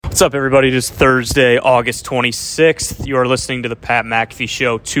What's up, everybody? It is Thursday, August 26th. You are listening to the Pat McAfee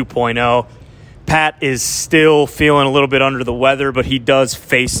Show 2.0. Pat is still feeling a little bit under the weather, but he does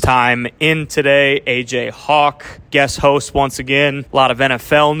FaceTime in today. AJ Hawk, guest host once again. A lot of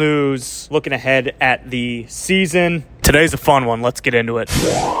NFL news, looking ahead at the season. Today's a fun one. Let's get into it.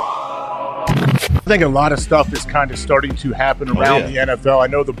 I think a lot of stuff is kind of starting to happen around the NFL. I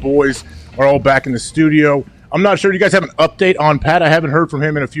know the boys are all back in the studio. I'm not sure. Do you guys have an update on Pat? I haven't heard from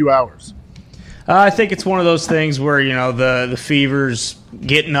him in a few hours. I think it's one of those things where, you know, the fever's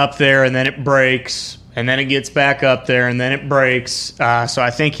getting up there and then it breaks and then it gets back up there and then it breaks. So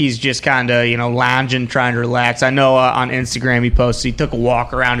I think he's just kind of, you know, lounging, trying to relax. I know on Instagram he posted he took a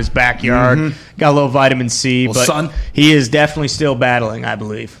walk around his backyard, got a little vitamin C, but he is definitely still battling, I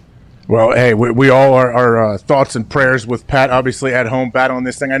believe. Well, hey, we all are thoughts and prayers with Pat, obviously, at home battling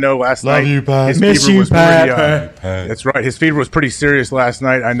this thing. I know last night you, Pat. his Miss fever you, was Pat. pretty, that's right. His fever was pretty serious last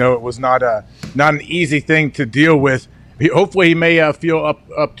night. I know it was not an easy thing to deal with. Hopefully he may feel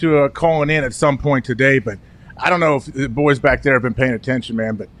up to calling in at some point today, but I don't know if the boys back there have been paying attention,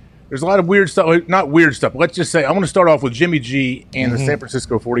 man, but there's a lot of weird stuff. Not weird stuff. Let's just say I want to start off with Jimmy G and the San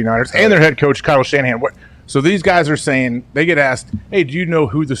Francisco 49ers and their head coach, Kyle Shanahan. So these guys are saying, they get asked, hey, do you know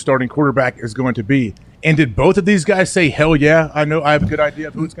who the starting quarterback is going to be? And did both of these guys say, hell yeah, I have a good idea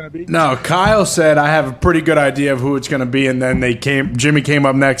of who it's going to be? No, Kyle said, I have a pretty good idea of who it's going to be. And then Jimmy came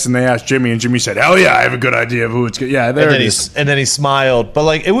up next and they asked Jimmy, and Jimmy said, hell yeah, I have a good idea of who it's going to be. Yeah, there it is. And then he smiled. But,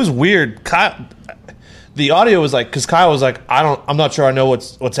 like, it was weird. The audio was like, because Kyle was like, I'm not sure I know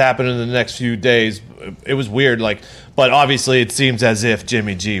what's happening in the next few days. It was weird, like, but obviously it seems as if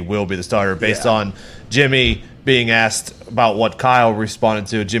Jimmy G will be the starter based on Jimmy being asked about what Kyle responded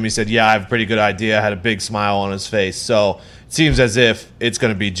to. Jimmy said, yeah, I have a pretty good idea. Had a big smile on his face. So it seems as if it's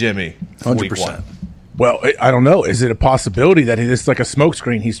going to be Jimmy 100%. Week 1. Well, I don't know. Is it a possibility that it's like a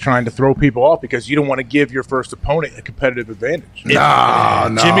smokescreen? He's trying to throw people off because you don't want to give your first opponent a competitive advantage.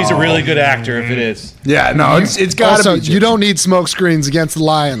 No. Jimmy's a really good actor if it is. Yeah, no, it's got to be Jimmy. You don't need smoke screens against the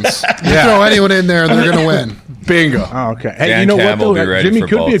Lions. You throw anyone in there and they're going to win. Bingo. Oh, okay. Hey, Dan you know Campbell what, though? Jimmy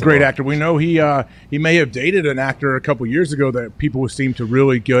could be a great Baltimore. actor. We know he may have dated an actor a couple years ago that people seem to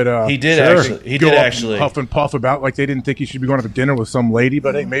really good. He did actually. Huff and puff about like they didn't think he should be going to dinner with some lady,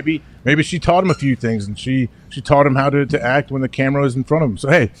 but hey, maybe she taught him a few things and she taught him how to act when the camera is in front of him. So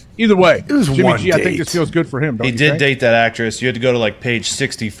hey, either way, it was Jimmy one G, date. I think this feels good for him. Don't He you did think? date that actress. You had to go to like page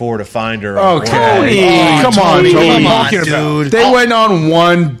 64 to find her. Okay. Come on, dude. They went on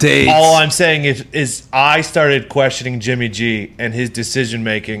one date. All I'm saying is I started questioning Jimmy G and his decision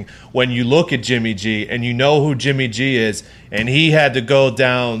making when you look at Jimmy G and you know who Jimmy G is, and he had to go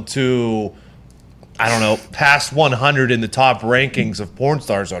down to, I don't know, past 100 in the top rankings of porn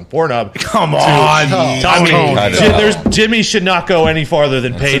stars on Pornhub. Come on, Jimmy should not go any farther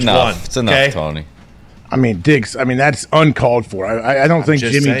than page one. It's enough, Tony. I mean, Diggs, that's uncalled for. I don't think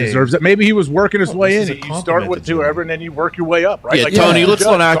just Jimmy saying. deserves it. Maybe he was working his way this in. is a You start compliment with to Jimmy. whoever, and then you work your way up, right? Yeah, Tony, let's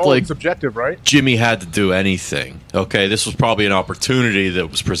not act it's all like subjective, right? Jimmy had to do anything. Okay, this was probably an opportunity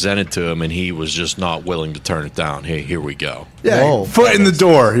that was presented to him, and he was just not willing to turn it down. Hey, here we go. Yeah, foot in the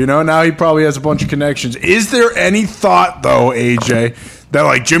door. You know, now he probably has a bunch of connections. Is there any thought, though, AJ, that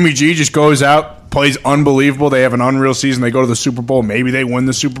like Jimmy G just goes out, plays unbelievable, they have an unreal season, they go to the Super Bowl, maybe they win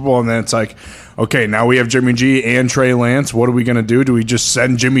the Super Bowl, and then it's like, okay, now we have Jimmy G and Trey Lance. What are we going to do? Do we just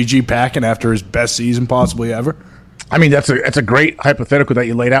send Jimmy G packing after his best season possibly ever? I mean, that's a great hypothetical that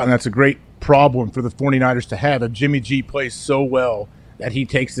you laid out, and that's a great problem for the 49ers to have. If Jimmy G plays so well that he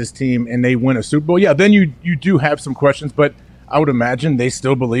takes this team and they win a Super Bowl, yeah, then you do have some questions, but I would imagine they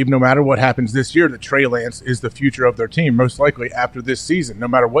still believe no matter what happens this year that Trey Lance is the future of their team, most likely after this season, no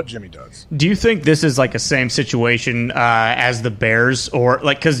matter what Jimmy does. Do you think this is like a same situation as the Bears, or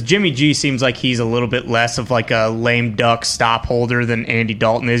like because Jimmy G seems like he's a little bit less of like a lame duck stop holder than Andy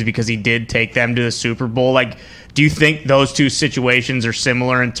Dalton is because he did take them to the Super Bowl? Like, do you think those two situations are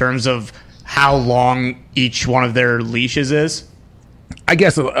similar in terms of how long each one of their leashes is? I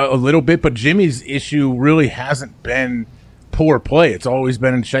guess a little bit, but Jimmy's issue really hasn't been poor play. It's always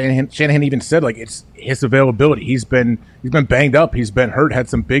been, and Shanahan even said, like, it's his availability. He's been banged up. He's been hurt, had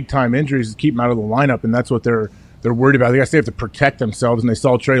some big time injuries to keep him out of the lineup, and that's what they're worried about. I guess they have to protect themselves, and they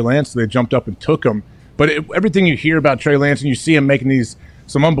saw Trey Lance, so they jumped up and took him. But everything you hear about Trey Lance, and you see him making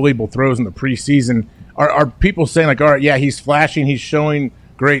some unbelievable throws in the preseason, are people saying, like, all right, yeah, he's flashing, he's showing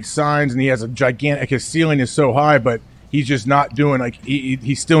great signs, and he has a gigantic, his ceiling is so high, but he's just not doing like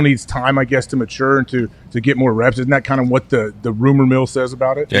he still needs time, I guess, to mature and to get more reps. Isn't that kind of what the rumor mill says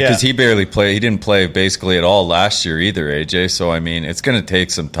about it? Yeah, because he barely played. He didn't play basically at all last year either, AJ. So, I mean, it's going to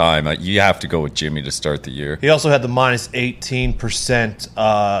take some time. You have to go with Jimmy to start the year. He also had the minus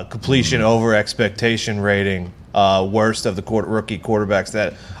 18% completion over expectation rating, worst of the rookie quarterbacks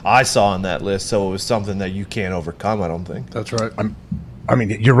that I saw on that list. So it was something that you can't overcome, I don't think. That's right. I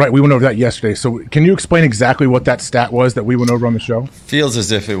mean, you're right. We went over that yesterday. So can you explain exactly what that stat was that we went over on the show? Feels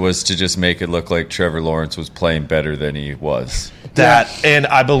as if it was to just make it look like Trevor Lawrence was playing better than he was. And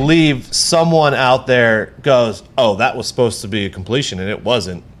I believe someone out there goes, oh, that was supposed to be a completion, and it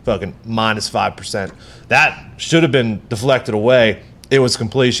wasn't. Fucking minus 5%. That should have been deflected away. It was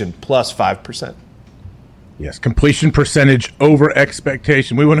completion plus 5%. Yes, completion percentage over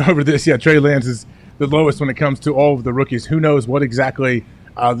expectation. We went over this. Yeah, Trey Lance is the lowest when it comes to all of the rookies. Who knows what exactly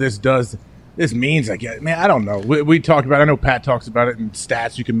this means? I guess, man, I don't know. We talked about it. I know Pat talks about it in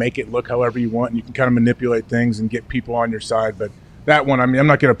stats. You can make it look however you want, and you can kind of manipulate things and get people on your side. But that one, I mean, I'm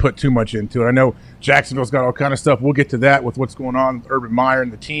not going to put too much into it. I know Jacksonville's got all kind of stuff. We'll get to that with what's going on with Urban Meyer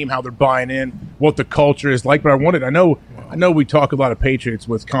and the team, how they're buying in, what the culture is like. But I know we talk a lot of Patriots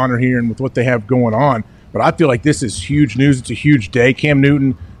with Connor here and with what they have going on. But I feel like this is huge news. It's a huge day. Cam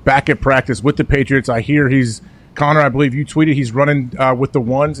Newton back at practice with the Patriots. I hear Connor, I believe you tweeted he's running with the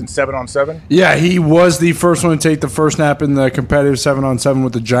ones in 7-on-7. Yeah, he was the first one to take the first snap in the competitive 7-on-7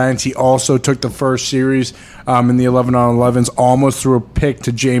 with the Giants. He also took the first series in the 11-on-11s, almost threw a pick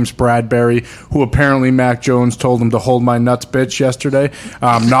to James Bradbury, who apparently Mac Jones told him to hold my nuts, bitch, yesterday.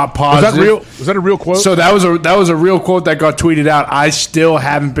 Not positive. Was that a real quote? So that was a real quote that got tweeted out. I still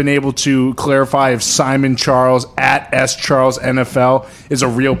haven't been able to clarify if Simon Charles at S Charles NFL is a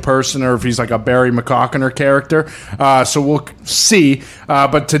real person or if he's like a Barry McCockiner character. So we'll see.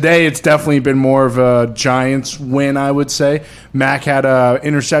 But today it's definitely been more of a Giants win, I would say. Mac had an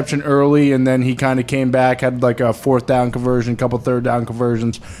interception early, and then he kind of came back, had like a fourth down conversion, a couple third down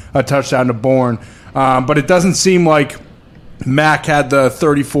conversions, a touchdown to Bourne. But it doesn't seem like Mac had the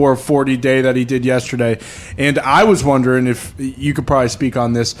 34-40 day that he did yesterday. And I was wondering if you could probably speak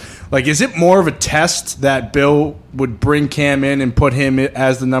on this. Like, is it more of a test that Bill would bring Cam in and put him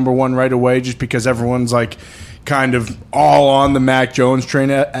as the number one right away just because everyone's like kind of all on the Mac Jones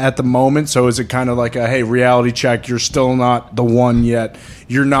train at the moment? So is it kind of like a, hey, reality check, you're still not the one yet.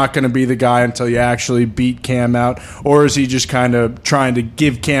 You're not going to be the guy until you actually beat Cam out? Or is he just kind of trying to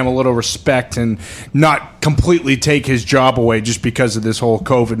give Cam a little respect and not completely take his job away just because of this whole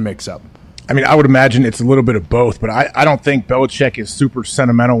COVID mix-up? I mean, I would imagine it's a little bit of both, but I don't think Belichick is super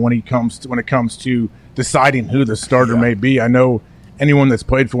sentimental when it comes to deciding who the starter may be. I know anyone that's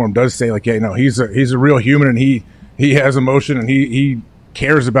played for him does say, like, yeah, no, he's a real human, and he has emotion, and he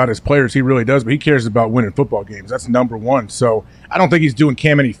cares about his players. He really does, but he cares about winning football games. That's number one. So I don't think he's doing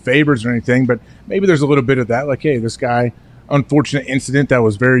Cam any favors or anything, but maybe there's a little bit of that. Like, hey, this guy, unfortunate incident that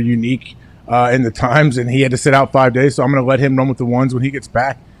was very unique in the times, and he had to sit out 5 days, so I'm going to let him run with the ones when he gets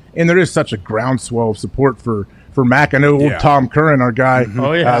back. And there is such a groundswell of support for Mac. I know Tom Curran, our guy,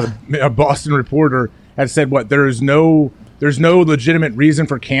 a Boston reporter, had said, there's no legitimate reason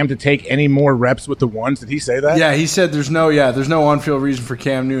for Cam to take any more reps with the ones. Did he say that? Yeah, he said there's no on-field reason for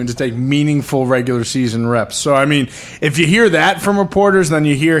Cam Newton to take meaningful regular season reps. So, I mean, if you hear that from reporters, then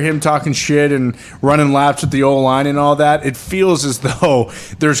you hear him talking shit and running laps with the O-line and all that, it feels as though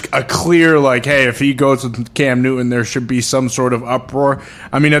there's a clear, like, hey, if he goes with Cam Newton, there should be some sort of uproar.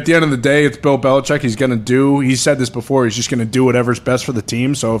 I mean, at the end of the day, it's Bill Belichick. He said this before, he's just going to do whatever's best for the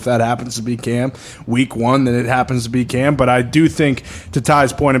team. So if that happens to be Cam, week one, then it happens to be Cam. But I do think, to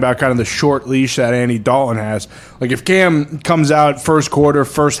Ty's point about kind of the short leash that Andy Dalton has, like if Cam comes out first quarter,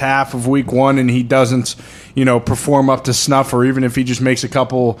 first half of week one, and he doesn't, perform up to snuff, or even if he just makes a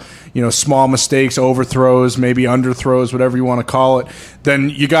couple, small mistakes, overthrows, maybe underthrows, whatever you want to call it, then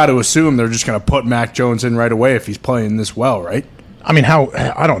you got to assume they're just going to put Mac Jones in right away if he's playing this well, right? I mean,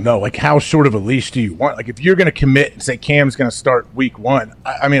 I don't know. Like, how short of a leash do you want? Like, if you're going to commit and say Cam's going to start week one,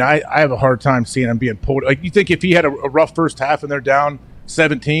 I have a hard time seeing him being pulled. Like, you think if he had a rough first half and they're down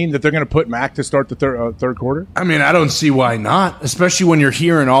 17, that they're going to put Mac to start the third quarter? I mean, I don't see why not, especially when you're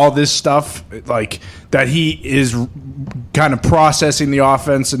hearing all this stuff, like that he is kind of processing the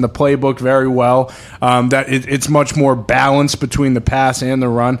offense and the playbook very well, that it's much more balanced between the pass and the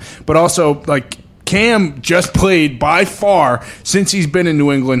run, but also, like, Cam just played by far, since he's been in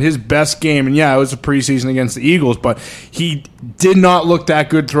New England, his best game. And yeah, it was a preseason against the Eagles, but he did not look that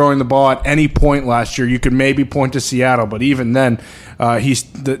good throwing the ball at any point last year. You could maybe point to Seattle, but even then,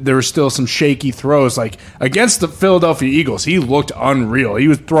 there were still some shaky throws. Like against the Philadelphia Eagles, he looked unreal. He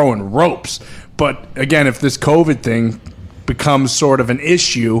was throwing ropes. But again, if this COVID thing becomes sort of an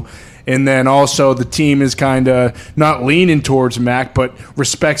issue, and then also the team is kind of not leaning towards Mac, but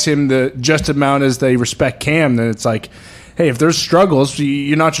respects him the just amount as they respect Cam, then it's like, hey, if there's struggles,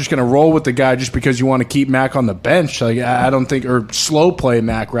 you're not just going to roll with the guy just because you want to keep Mac on the bench. Like, I don't think, or slow play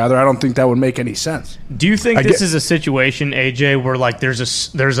Mac rather. I don't think that would make any sense. Do you think this is a situation, AJ, where like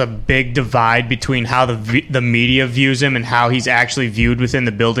there's a big divide between how the media views him and how he's actually viewed within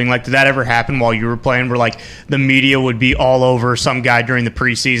the building? Like, did that ever happen while you were playing, where like the media would be all over some guy during the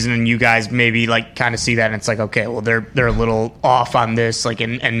preseason, and you guys maybe like kind of see that, and it's like, okay, well they're a little off on this, like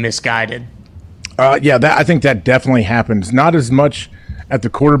and misguided. I think that definitely happens. Not as much at the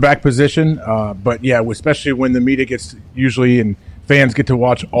quarterback position, but yeah, especially when the media gets usually and fans get to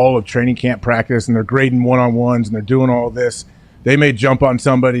watch all of training camp practice and they're grading one-on-ones and they're doing all this. They may jump on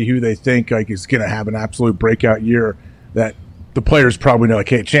somebody who they think like is going to have an absolute breakout year that the players probably know. Like,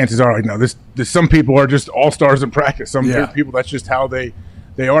 hey, chances are, like, no, this some people are just all stars in practice. Some people, that's just how they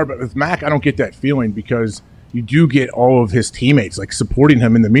are. But with Mac, I don't get that feeling because you do get all of his teammates like supporting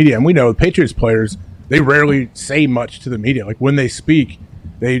him in the media, and we know the Patriots players, they rarely say much to the media. Like when they speak,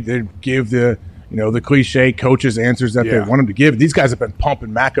 they give the cliche coaches answers that they want them to give. These guys have been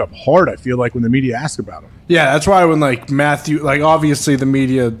pumping Mac up hard, I feel like, when the media ask about him. Yeah, that's why when like Matthew, like obviously the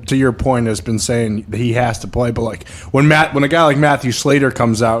media, to your point, has been saying that he has to play, but like when a guy like Matthew Slater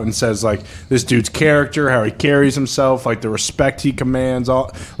comes out and says like this dude's character, how he carries himself, like the respect he commands,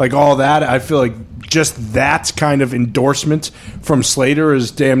 all that, I feel like just that kind of endorsement from Slater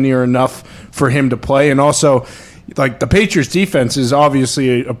is damn near enough for him to play. And also, like the Patriots defense is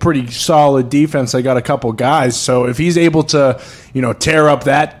obviously a pretty solid defense. They got a couple guys, so if he's able to, tear up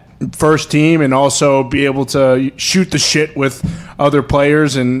that first team and also be able to shoot the shit with other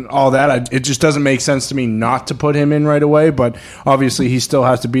players and all that, it just doesn't make sense to me not to put him in right away. But obviously, he still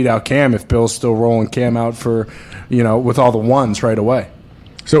has to beat out Cam if Bill's still rolling Cam out for, with all the ones right away.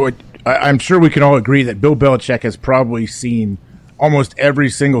 So I'm sure we can all agree that Bill Belichick has probably seen almost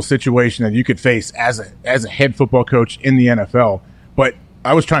every single situation that you could face as a head football coach in the NFL. But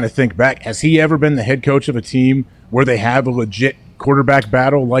I was trying to think back. Has he ever been the head coach of a team where they have a legit quarterback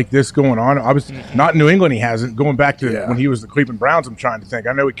battle like this going on? I was not in New England. He hasn't. Going back to when he was the Cleveland Browns, I'm trying to think.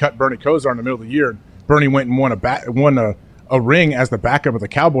 I know he cut Bernie Kosar in the middle of the year. Bernie went and won a ring as the backup of the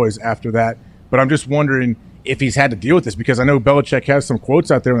Cowboys after that. But I'm just wondering if he's had to deal with this, because I know Belichick has some quotes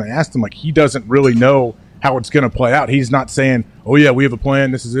out there when they asked him, like, he doesn't really know how it's going to play out. He's not saying, oh, yeah, we have a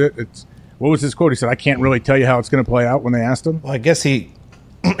plan, this is it. What was his quote? He said, I can't really tell you how it's going to play out when they asked him. Well, I guess he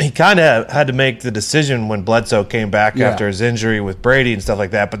kind of had to make the decision when Bledsoe came back after his injury with Brady and stuff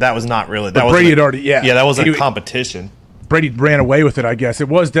like that, but that was not really – that Brady had already – that wasn't a competition. Brady ran away with it, I guess. It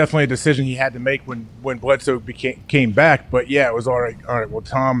was definitely a decision he had to make when Bledsoe came back. But, yeah, it was all right, well,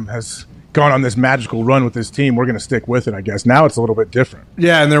 Tom has – gone on this magical run with this team, we're going to stick with it, I guess. Now it's a little bit different.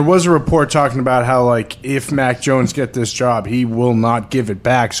 Yeah, and there was a report talking about how, like, if Mac Jones get this job, he will not give it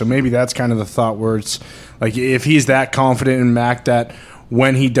back. So maybe that's kind of the thought where it's, like, if he's that confident in Mac that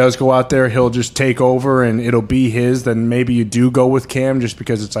when he does go out there, he'll just take over and it'll be his, then maybe you do go with Cam just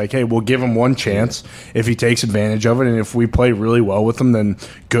because it's like, hey, we'll give him one chance if he takes advantage of it. And if we play really well with him, then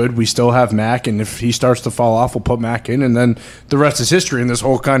good, we still have Mac. And if he starts to fall off, we'll put Mac in. And then the rest is history. And this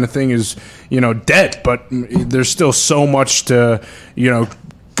whole kind of thing is, dead. But there's still so much to,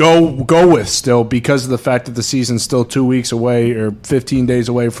 go with still, because of the fact that the season's still 2 weeks away or 15 days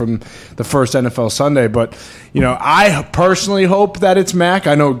away from the first NFL Sunday. But, I personally hope that it's Mac.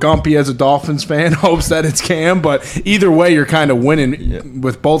 I know Gumpy, as a Dolphins fan, hopes that it's Cam. But either way, you're kind of winning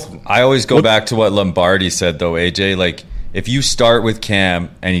with both of them. I always go back to what Lombardi said, though, AJ. Like, if you start with Cam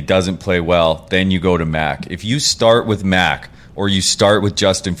and he doesn't play well, then you go to Mac. If you start with Mac or you start with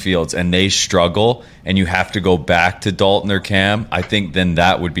Justin Fields and they struggle and you have to go back to Dalton or Cam, I think then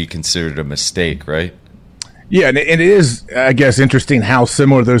that would be considered a mistake, right? Yeah, and it is, I guess, interesting how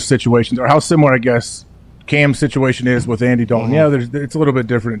similar those situations are, how similar, I guess, Cam's situation is with Andy Dalton. Yeah, it's a little bit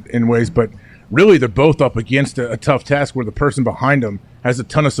different in ways, but really they're both up against a tough task where the person behind them has a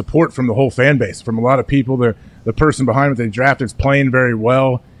ton of support from the whole fan base, from a lot of people. The person behind them that they drafted is playing very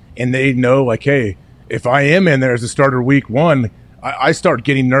well, and they know, like, hey, if I am in there as a starter week one, I start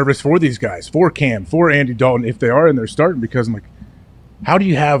getting nervous for these guys, for Cam, for Andy Dalton, if they are in there starting, because I'm like, how do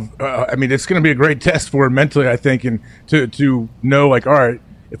you have it's going to be a great test for him mentally, I think, and to know, like, all right,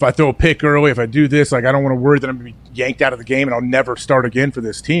 if I throw a pick early, if I do this, like, I don't want to worry that I'm going to be yanked out of the game and I'll never start again for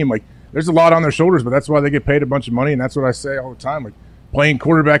this team. Like, there's a lot on their shoulders, but that's why they get paid a bunch of money, and that's what I say all the time. Like, playing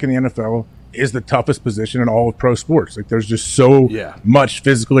quarterback in the NFL is the toughest position in all of pro sports. Like, there's just so much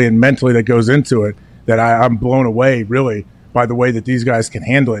physically and mentally that goes into it that I'm blown away, really, by the way that these guys can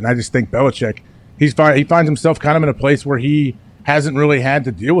handle it. And I just think Belichick he finds himself kind of in a place where he hasn't really had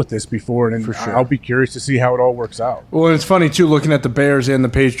to deal with this before, and For sure. I'll be curious to see how it all works out. Well, and it's funny, too, looking at the Bears and the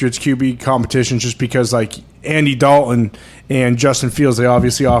Patriots QB competition, just because, like, Andy Dalton and Justin Fields, they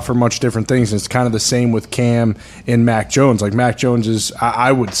obviously offer much different things, and it's kind of the same with Cam and Mac Jones. Like, Mac Jones is,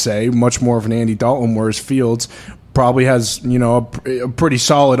 I would say, much more of an Andy Dalton, whereas Fields probably has, a pretty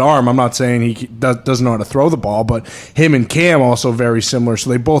solid arm. I'm not saying he doesn't know how to throw the ball, but him and Cam also very similar. So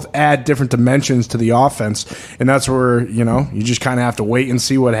they both add different dimensions to the offense, and that's where, you just kind of have to wait and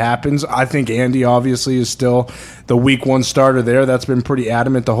see what happens. I think Andy obviously is still the week one starter there. That's been pretty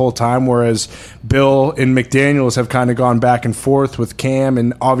adamant the whole time, whereas Bill and McDaniels have kind of gone back and forth with Cam,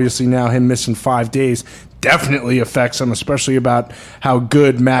 and obviously now him missing 5 days definitely affects him, especially about how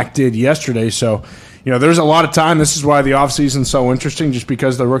good Mac did yesterday. So, there's a lot of time. This is why the offseason is so interesting, just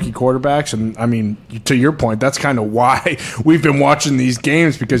because the rookie quarterbacks. And, I mean, to your point, that's kind of why we've been watching these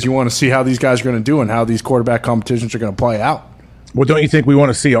games, because you want to see how these guys are going to do and how these quarterback competitions are going to play out. Well, don't you think we want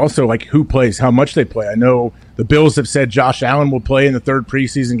to see also, like, who plays, how much they play? I know the Bills have said Josh Allen will play in the third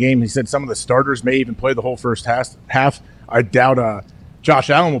preseason game. He said some of the starters may even play the whole first half. I doubt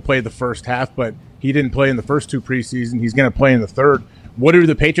Josh Allen will play the first half, but he didn't play in the first two preseason. He's going to play in the third. What are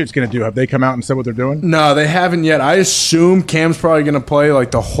the Patriots going to do? Have they come out and said what they're doing? No, they haven't yet. I assume Cam's probably going to play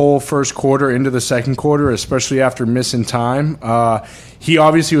like the whole first quarter into the second quarter, especially after missing time. He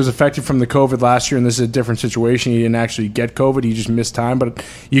obviously was affected from the COVID last year, and this is a different situation. He didn't actually get COVID. He just missed time. But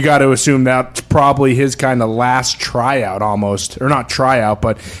you got to assume that's probably his kind of last tryout almost. Or not tryout,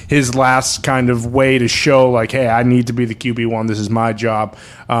 but his last kind of way to show, like, hey, I need to be the QB1. This is my job.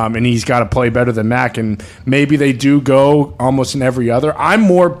 And he's got to play better than Mac. And maybe they do go almost in every other. I'm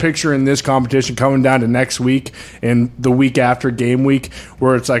more picturing this competition coming down to next week and the week after game week,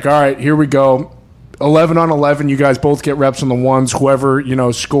 where it's like, all right, here we go. 11 on 11, you guys both get reps on the ones. Whoever,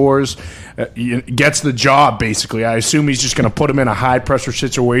 scores gets the job, basically. I assume he's just going to put him in a high-pressure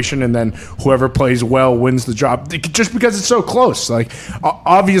situation, and then whoever plays well wins the job, just because it's so close. Like,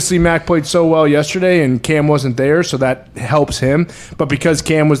 obviously, Mac played so well yesterday, and Cam wasn't there, so that helps him. But because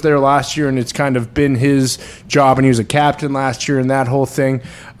Cam was there last year, and it's kind of been his job, and he was a captain last year and that whole thing,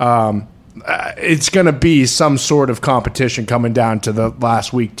 it's going to be some sort of competition coming down to the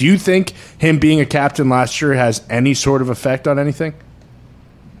last week. Do you think him being a captain last year has any sort of effect on anything?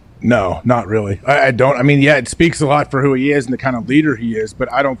 No, not really. I don't. I mean, yeah, it speaks a lot for who he is and the kind of leader he is,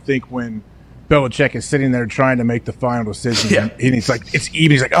 but I don't think when Belichick is sitting there trying to make the final decision, and he's like, it's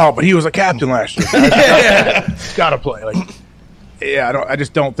even. He's like, oh, but he was a captain last year. He's got to play. Like, I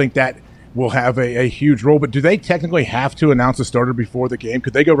just don't think that will have a huge role. But do they technically have to announce a starter before the game?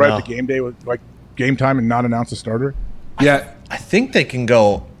 Could they go right to game day with like game time and not announce a starter? Yeah, I think they can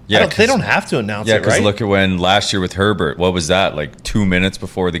go. Yeah, they don't have to announce it, right? Yeah, because look at when last year with Herbert, what was that? Like 2 minutes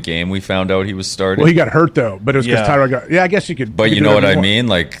before the game we found out he was starting? Well, he got hurt, though, but it was because Tyrod got – I guess you could – But you know what I mean?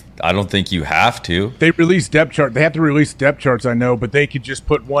 Like, I don't think you have to. They release depth chart. They have to release depth charts, I know, but they could just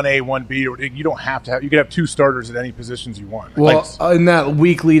put 1A, 1B. Or you don't have to have – you could have two starters at any positions you want. Well, in that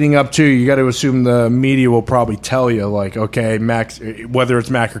week leading up to, you got to assume the media will probably tell you, like, okay, Max, whether it's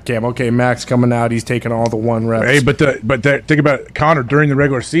Mac or Cam, okay, Mac's coming out, he's taking all the one reps. Hey, but think about it, Connor, during the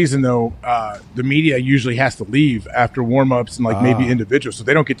regular season, though, the media usually has to leave after warm-ups and, like, maybe individuals, so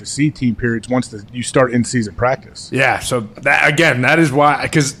they don't get to see team periods once you start in-season practice. Yeah, so, that is why –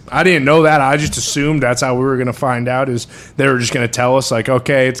 because I didn't know that. I just assumed that's how we were going to find out, is they were just going to tell us, like,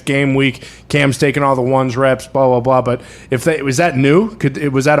 okay, it's game week, Cam's taking all the ones reps, blah, blah, blah. But was that new?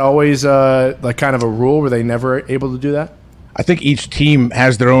 Was that always, like, kind of a rule? Were they never able to do that? I think each team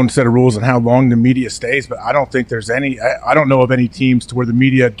has their own set of rules on how long the media stays, but I don't think there's any – I don't know of any teams to where the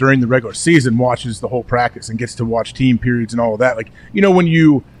media during the regular season watches the whole practice and gets to watch team periods and all of that. Like, when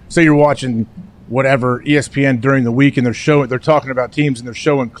you say you're watching whatever ESPN during the week and they're talking about teams and they're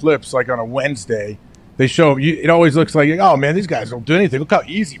showing clips like on a Wednesday, they show you, it always looks like, oh man, these guys don't do anything. Look how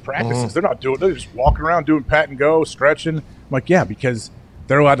easy practice is. They're not doing – they're just walking around doing pat and go, stretching. I'm like, yeah, because –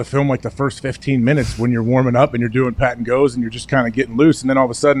 they're allowed to film like the first 15 minutes when you're warming up and you're doing pat and goes and you're just kind of getting loose. And then all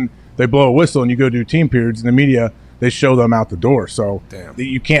of a sudden they blow a whistle and you go do team periods and the media, they show them out the door. So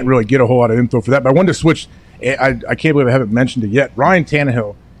you can't really get a whole lot of info for that. But I wanted to switch. I can't believe I haven't mentioned it yet. Ryan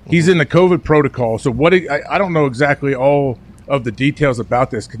Tannehill, he's in the COVID protocol. So I don't know exactly all of the details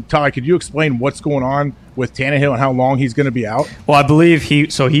about this. Ty, could you explain what's going on with Tannehill and how long he's going to be out? Well, I believe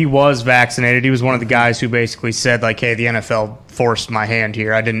he was vaccinated. He was one of the guys who basically said, like, hey, the NFL forced my hand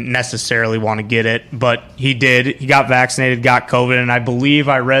here. I didn't necessarily want to get it, but he did. He got vaccinated, got COVID, and I believe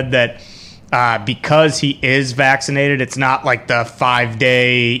I read that because he is vaccinated, it's not like the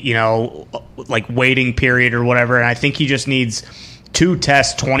 5-day, like waiting period or whatever, and I think he just needs 2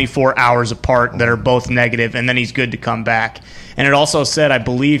 tests 24 hours apart that are both negative, and then he's good to come back. And it also said, I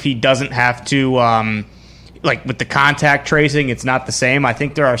believe he doesn't have to, like with the contact tracing, it's not the same. I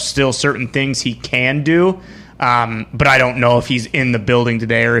think there are still certain things he can do, but I don't know if he's in the building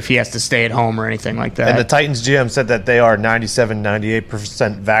today or if he has to stay at home or anything like that. And the Titans GM said that they are 97,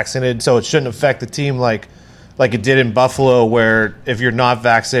 98% vaccinated, so it shouldn't affect the team like it did in Buffalo, where if you're not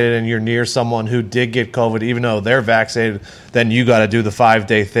vaccinated and you're near someone who did get COVID, even though they're vaccinated, then you got to do the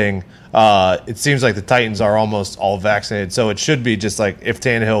 5-day thing. It seems like the Titans are almost all vaccinated, so it should be just like if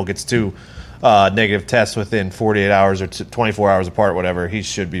Tannehill gets 2 negative tests within 48 hours or 24 hours apart, whatever, he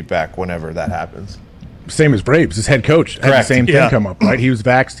should be back whenever that happens. Same as Braves. His head coach had the same thing come up, right? He was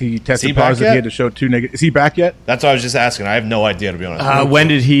vaxxed. He tested positive. He had to show 2 negative. Is he back yet? That's what I was just asking. I have no idea, to be honest. When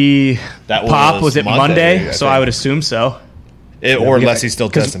did he pop? Was it Monday? I So think. I would assume so. Or unless he's still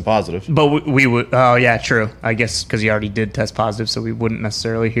testing positive. But we would. Oh, yeah, true. I guess because he already did test positive, so we wouldn't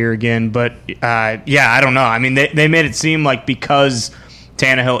necessarily hear again. But, yeah, I don't know. I mean, they made it seem like because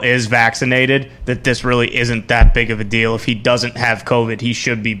Tannehill is vaccinated, that this really isn't that big of a deal. If he doesn't have COVID, he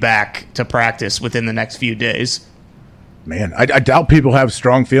should be back to practice within the next few days. Man, I doubt people have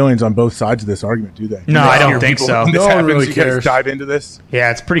strong feelings on both sides of this argument, do they? No, I don't think so. When this No one happens, really you guys cares. dive into this. Yeah,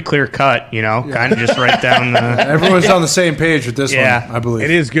 it's pretty clear cut, kind of just right down the... Everyone's on the same page with this one, I believe.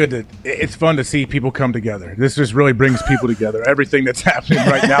 It is good it's fun to see people come together. This just really brings people together. Everything that's happening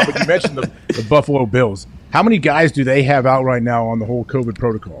right now. But you mentioned the Buffalo Bills. How many guys do they have out right now on the whole COVID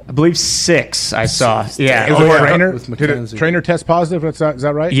protocol? I believe 6 I saw. Yeah. Is it a trainer? with Did a McKenzie. trainer test positive? Is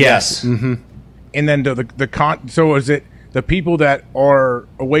that right? Yes. And then so is it the people that are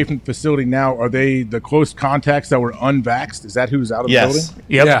away from the facility now, are they the close contacts that were unvaxxed? Is that who's out of the Yes. building?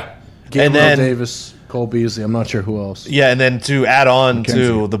 Yep. Yeah. Gabriel then- Davis, Cole Beasley. I'm not sure who else. Yeah, and then to add on to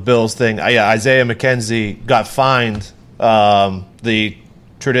McKenzie. the Bills thing, Isaiah McKenzie got fined the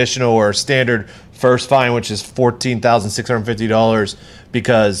traditional or standard first fine, which is $14,650,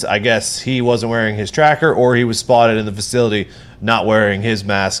 because I guess he wasn't wearing his tracker or he was spotted in the facility not wearing his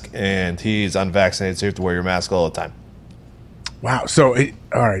mask, and he's unvaccinated, so you have to wear your mask all the time. Wow. So,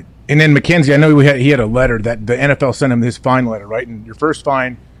 all right. And then McKenzie, I know he had a letter that the NFL sent him his fine letter, right? And your first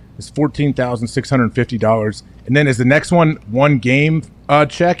fine is $14,650. And then is the next one game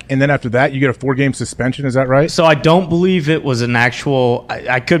check, and then after that you get a 4-game suspension. Is that right? So I don't believe it was an actual...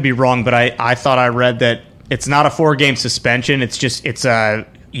 I could be wrong, but I thought I read that it's not a 4-game suspension. It's just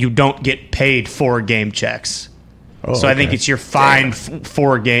you don't get paid 4-game checks. So I think it's your fine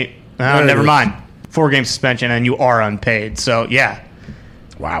 4-game... never mind. 4-game suspension, and you are unpaid. So, yeah.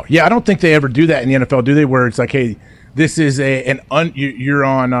 Wow. Yeah, I don't think they ever do that in the NFL, do they? Where it's like, hey, this is you're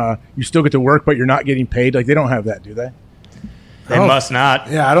on, you still get to work, but you're not getting paid. Like, they don't have that, do they? They must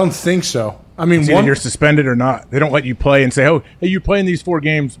not. Yeah, I don't think so. I mean, It's either you're suspended or not. They don't let you play and say, oh, hey, you're playing these 4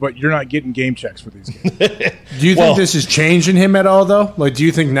 games, but you're not getting game checks for these games. do you think this is changing him at all, though? Like, do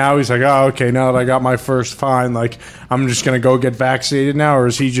you think now he's like, oh, okay, now that I got my first fine, like, I'm just going to go get vaccinated now? Or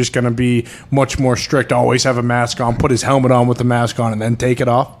is he just going to be much more strict, always have a mask on, put his helmet on with the mask on, and then take it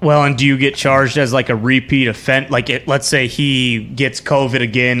off? Well, and do you get charged as like a repeat offense? Like, let's say he gets COVID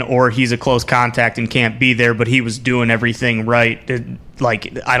again, or he's a close contact and can't be there, but he was doing everything right.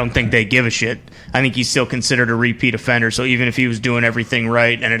 I don't think they give a shit. I think he's still considered a repeat offender. So even if he was doing everything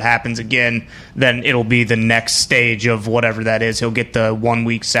right and it happens again, then it'll be the next stage of whatever that is. He'll get the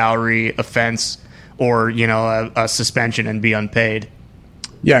 1-week salary offense, or a suspension and be unpaid.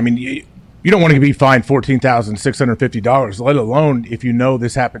 Yeah, I mean, you don't want to be fined $14,650, let alone if you know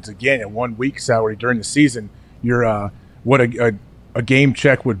this happens again, a 1-week salary during the season. You're what a game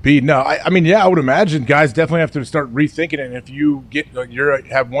check would be. No, I mean, yeah, I would imagine guys definitely have to start rethinking it. And if you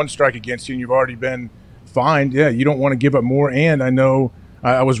have 1 strike against you and you've already been fined, yeah, you don't want to give up more. And I know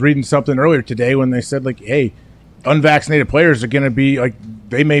I was reading something earlier today when they said, like, hey, unvaccinated players are going to be like,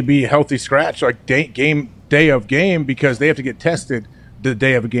 they may be a healthy scratch, like day of game, because they have to get tested the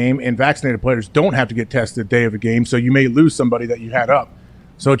day of a game, and vaccinated players don't have to get tested the day of a game. So you may lose somebody that you had up.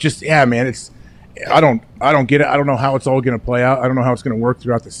 So it just, yeah, man, I don't get it. I don't know how it's all going to play out. I don't know how it's going to work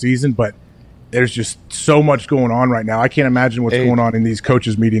throughout the season, but there's just so much going on right now. I can't imagine what's going on in these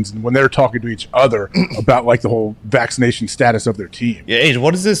coaches' meetings and when they're talking to each other about like the whole vaccination status of their team. Yeah, Age,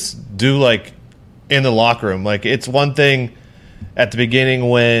 what does this do, like, in the locker room? Like, it's one thing at the beginning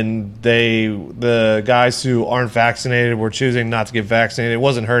when the guys who aren't vaccinated were choosing not to get vaccinated. It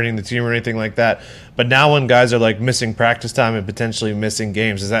wasn't hurting the team or anything like that. But now when guys are, like, missing practice time and potentially missing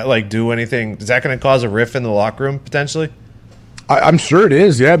games, does that, like, do anything? Is that going to cause a rift in the locker room potentially? I'm sure it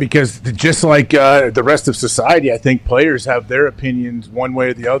is, yeah, because just like the rest of society, I think players have their opinions one way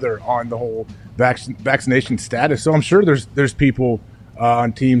or the other on the whole vaccination status. So I'm sure there's people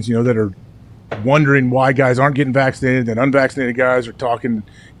on teams, that are wondering why guys aren't getting vaccinated, and unvaccinated guys are talking,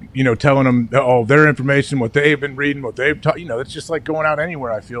 telling them all their information, what they've been reading, what they've taught. It's just like going out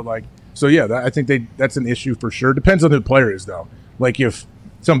anywhere, I feel like. So, yeah, I think that's an issue for sure. Depends on who the player is, though. Like if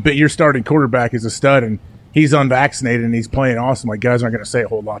your starting quarterback is a stud and he's unvaccinated and he's playing awesome, like guys aren't going to say a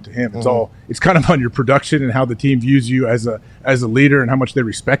whole lot to him. It's kind of on your production and how the team views you as a leader and how much they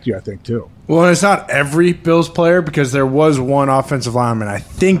respect you, I think, too. Well, and it's not every Bills player, because there was one offensive lineman, I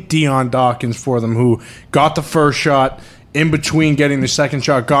think Deion Dawkins for them, who got the first shot, in between getting the second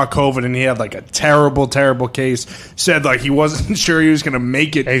shot, got COVID, and he had like a terrible, terrible case. Said like he wasn't sure he was going to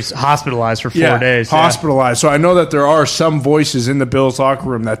make it. He was hospitalized for 4 days. Hospitalized. So I know that there are some voices in the Bills locker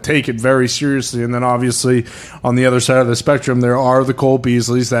room that take it very seriously. And then obviously on the other side of the spectrum, there are the Cole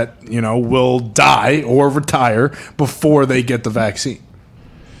Beasleys that, will die or retire before they get the vaccine.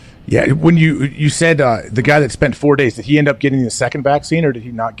 Yeah, when you said the guy that spent 4 days, did he end up getting the second vaccine or did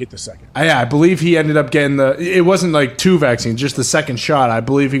he not get the second? Yeah, I believe he ended up getting it wasn't like 2 vaccines, just the second shot. I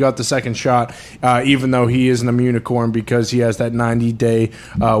believe he got the second shot, even though he is an immunicorn, because he has that 90-day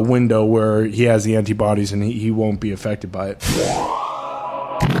window where he has the antibodies and he won't be affected by it.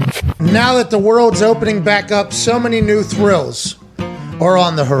 Now that the world's opening back up, so many new thrills are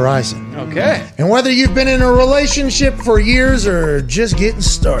on the horizon. Okay. And whether you've been in a relationship for years or just getting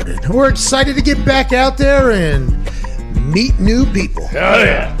started, we're excited to get back out there and meet new people. Hell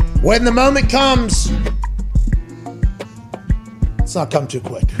yeah. When the moment comes, let's not come too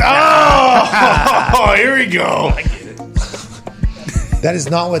quick. Oh, here we go. That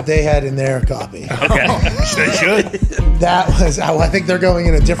is not what they had in their copy. Okay. They should. That was, I think they're going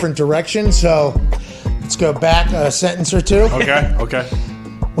in a different direction, so let's go back a sentence or two. Okay.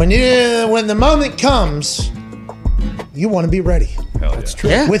 When the moment comes, you want to be ready. Hell That's true.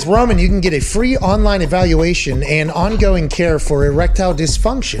 Yeah. With Roman, you can get a free online evaluation and ongoing care for erectile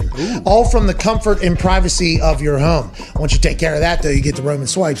dysfunction, all from the comfort and privacy of your home. Once you take care of that, though, you get the Roman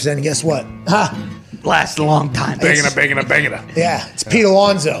swipes, and guess what? Lasts a long time. Banging it. Yeah, it's Pete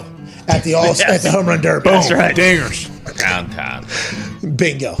Alonso at the at the home run derby. Boom. That's right. Dingers. Downtown.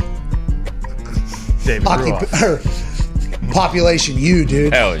 Bingo. David Population you,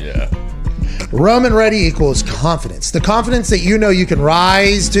 dude. Hell yeah. Roman ready equals confidence. The confidence that you know you can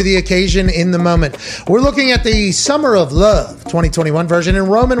rise to the occasion in the moment. We're looking at the Summer of Love 2021 version, and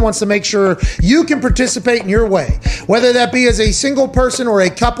Roman wants to make sure you can participate in your way. Whether that be as a single person or a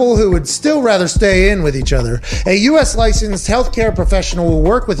couple who would still rather stay in with each other, a U.S. licensed healthcare professional will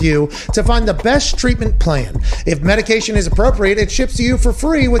work with you to find the best treatment plan. If medication is appropriate, it ships to you for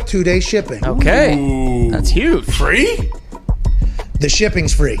free with 2-day shipping. Okay. Ooh. That's huge. Free? The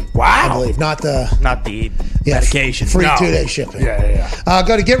shipping's free. Wow. I believe, not the medication. Free No. 2-day shipping. Yeah.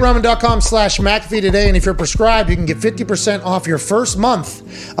 Go to GetRoman.com/McAfee today, and if you're prescribed, you can get 50% off your first month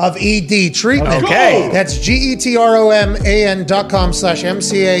of ED treatment. Okay. That's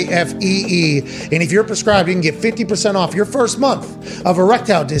GetRoman.com/MCAFEE. And if you're prescribed, you can get 50% off your first month of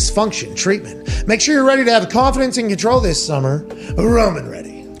erectile dysfunction treatment. Make sure you're ready to have confidence and control this summer. Roman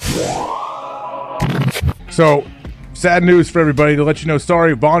ready. So, sad news for everybody to let you know.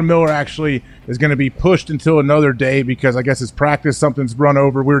 Sorry, Von Miller actually is going to be pushed until another day because I guess his practice, something's run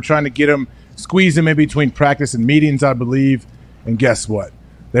over. We were trying to get him, squeeze him in between practice and meetings, I believe. And guess what?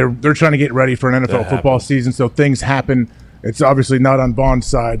 They're trying to get ready for an NFL football season, so things happen. It's obviously not on Von's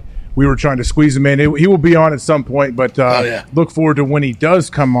side. We were trying to squeeze him in. He will be on at some point, but look forward to when he does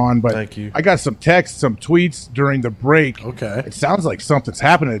come on. But Thank you. I got some texts, some tweets during the break. Okay. It sounds like something's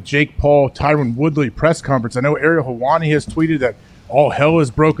happening at Jake Paul, Tyron Woodley press conference. I know Ariel Helwani has tweeted that all hell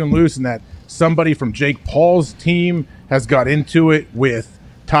is broken loose and that somebody from Jake Paul's team has got into it with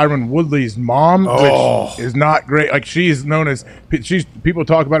Tyron Woodley's mom, which is not great. Like, she's known as people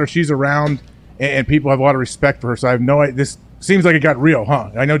talk about her. She's around, and people have a lot of respect for her. So I have no idea. This seems like it got real,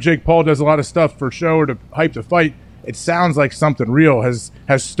 huh? I know Jake Paul does a lot of stuff for show or to hype the fight. It sounds like something real has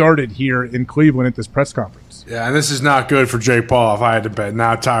started here in Cleveland at this press conference. Yeah, and this is not good for Jake Paul, if I had to bet.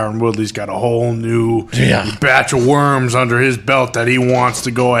 Now Tyron Woodley's got a whole new batch of worms under his belt that he wants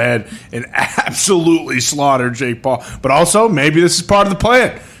to go ahead and absolutely slaughter Jake Paul. But also, maybe this is part of the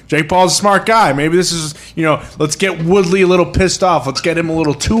plan. Jake Paul's a smart guy. Maybe this is, let's get Woodley a little pissed off. Let's get him a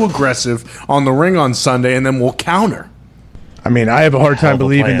little too aggressive on the ring on Sunday, and then we'll counter. I mean, I have a hard time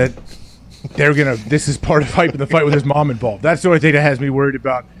believing that this is part of hyping the fight with his mom involved. That's the only thing that has me worried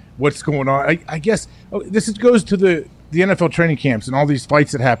about what's going on. I guess this goes to the NFL training camps and all these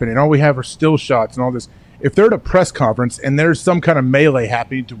fights that happen, and all we have are still shots and all this. if they're at a press conference and there's some kind of melee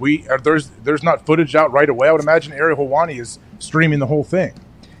happening, there's not footage out right away? I would imagine Ariel Helwani is streaming the whole thing.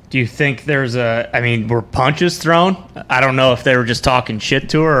 Do you think were punches thrown? I don't know if they were just talking shit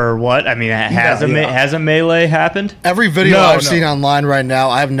to her or what. I mean, has a melee happened? Every video I've seen online right now,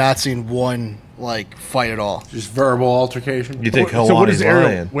 I have not seen one fight at all. Just verbal altercation. You think So what is Helwani's Ariel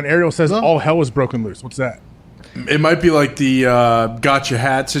lying? when Ariel says all hell is broken loose? What's that? It might be like the gotcha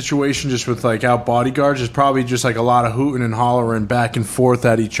hat situation, just with out bodyguards. There's probably just a lot of hooting and hollering back and forth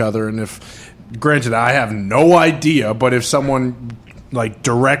at each other. And granted, I have no idea, but if someone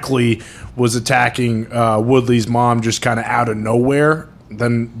directly was attacking Woodley's mom just kind of out of nowhere,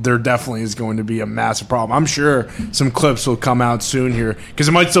 then there definitely is going to be a massive problem. I'm sure some clips will come out soon here because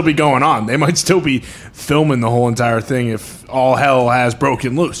it might still be going on. They might still be filming the whole entire thing if all hell has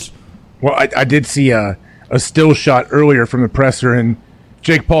broken loose. Well, I did see a still shot earlier from the presser, and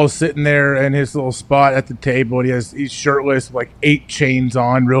Jake Paul's sitting there in his little spot at the table, and he's shirtless, 8 chains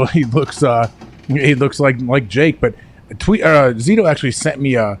on. Really, he looks like Jake. But Zito actually sent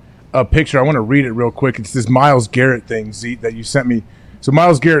me a picture. I want to read it real quick. It's this Myles Garrett thing, Zito, that you sent me. So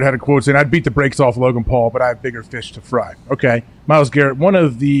Myles Garrett had a quote saying, "I'd beat the brakes off Logan Paul, but I have bigger fish to fry." Okay, Myles Garrett, one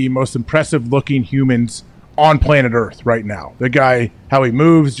of the most impressive-looking humans on planet Earth right now. The guy, how he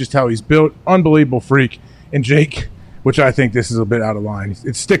moves, just how he's built, unbelievable freak. And Jake, which I think this is a bit out of line.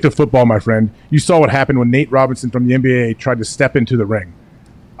 It's stick to football, my friend. You saw what happened when Nate Robinson from the NBA tried to step into the ring.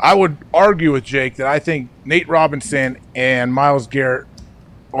 I would argue with Jake that I think Nate Robinson and Myles Garrett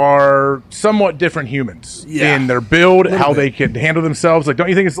are somewhat different humans in their build, how they can handle themselves. Don't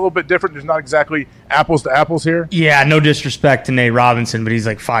you think it's a little bit different? There's not exactly apples to apples here. Yeah, no disrespect to Nate Robinson, but he's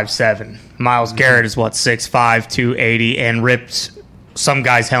 5'7". Myles Garrett is 6'5", 280, and ripped some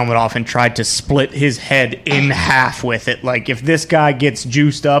guy's helmet off and tried to split his head in half with it. If this guy gets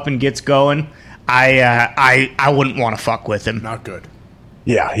juiced up and gets going, I wouldn't want to fuck with him. Not good.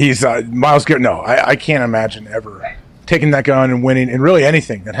 Yeah, he's Myles Garrett. No, I can't imagine ever taking that gun and winning, and really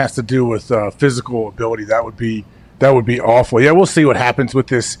anything that has to do with physical ability. That would be awful. Yeah, we'll see what happens with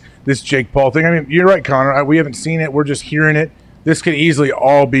this Jake Paul thing. I mean, you're right, Connor. We haven't seen it. We're just hearing it. This could easily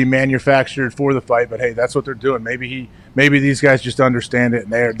all be manufactured for the fight, but hey, that's what they're doing. Maybe these guys just understand it,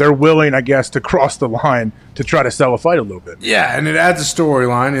 and they're willing, I guess, to cross the line to try to sell a fight a little bit. Yeah, and it adds a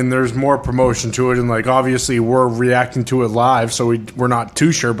storyline, and there's more promotion to it, and obviously we're reacting to it live, so we're not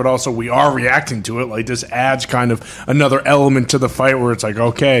too sure, but also we are reacting to it. This adds kind of another element to the fight where it's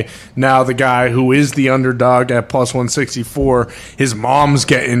okay, now the guy who is the underdog at plus 164, his mom's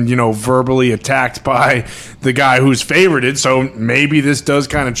getting verbally attacked by the guy who's favorited, so maybe this does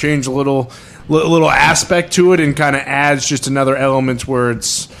kind of change a little aspect to it and kind of adds just another element where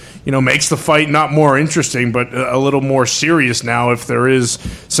it's makes the fight not more interesting but a little more serious now if there is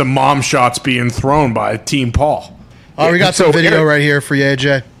some mom shots being thrown by Team Paul. We got some video right here for you,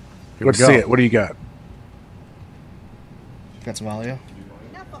 AJ. Let's see it. What do you got? Got some audio.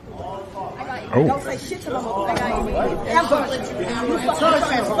 Oh. Don't say shit to my motherfucker. I ain't ever. You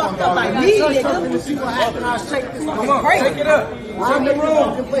fucking fucked up by me, nigga. Take it up. I'm the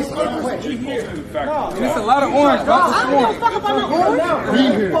room. There's a lot of orange. I don't give a fuck about no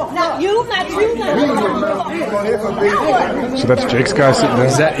orange. Not you, not you. So that's Jake's guy sitting there?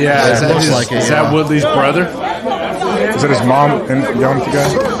 Is that Woodley's brother? Is that his mom and yelling at the guy?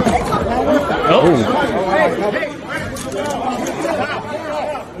 Oh.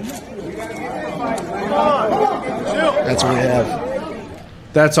 That's what we have.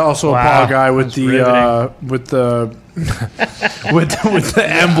 That's also a Paul guy with the with the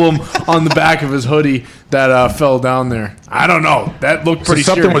emblem on the back of his hoodie that fell down there. I don't know. That looked pretty.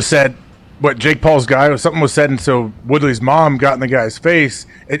 So something was said. What Jake Paul's guy? Something was said, and so Woodley's mom got in the guy's face.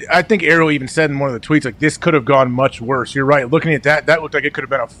 I think Ariel even said in one of the tweets, this could have gone much worse. You're right. Looking at that looked like it could have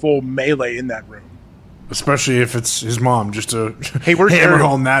been a full melee in that room. Especially if it's his mom, just to where's hammer Ariel?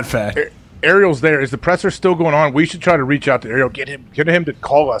 home that fact. Ariel's there. Is the presser still going on? We should try to reach out to Ariel, get him to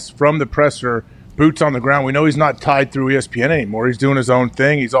call us from the presser, boots on the ground. We know he's not tied through ESPN anymore. He's doing his own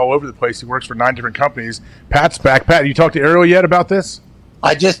thing. He's all over the place. He works for 9 different companies. Pat's back. Pat, you talked to Ariel yet about this?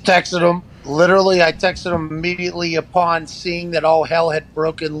 I just texted him. Literally, I texted him immediately upon seeing that all hell had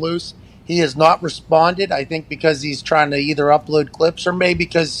broken loose. He has not responded, I think because he's trying to either upload clips or maybe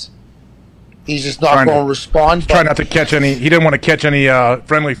because he's just not going to respond. Try not to catch any. He didn't want to catch any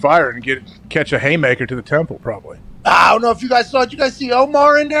friendly fire and catch a haymaker to the temple, probably. I don't know if you guys saw it. Did you guys see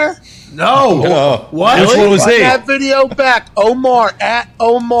Omar in there? No. What? Which one was he? That video back. Omar, at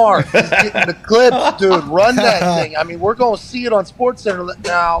Omar. He's getting the clips, dude. Run that thing. I mean, we're going to see it on SportsCenter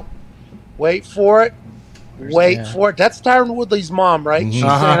now. Wait for it. Wait for it. That's Tyron Woodley's mom, right? She's saying,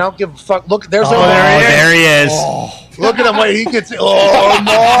 I don't give a fuck. Look, there's Oh, there he is. Look at him. Wait, he gets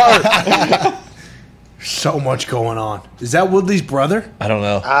Omar. So much going on. Is that Woodley's brother? I don't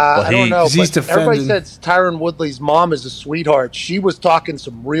know. I don't know. he's But everybody defending- says Tyron Woodley's mom is a sweetheart. She was talking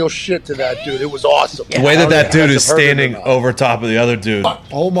some real shit to that dude. It was awesome. The way that dude is I've heard it or standing not. over top of the other dude.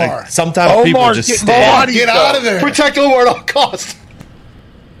 Omar. Like, sometimes people Omar's just getting stand. bodied, Get out of there. Protect Omar at all costs.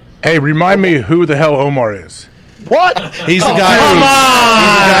 Hey, remind me who the hell Omar is. What? He's the guy. He's the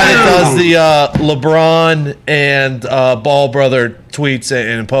guy that does the LeBron and Ball brother tweets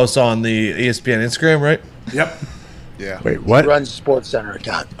and posts on the ESPN Instagram, right? Yep. Yeah. Wait, what? He runs a Sports Center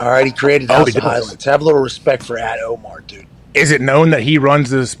account. All right, he created Oh, House he of does. Highlights. Have a little respect for @Omar, dude. Is it known that he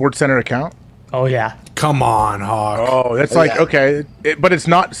runs the Sports Center account? Oh, yeah. Come on, Hawk. Oh, that's Yeah. okay. But it's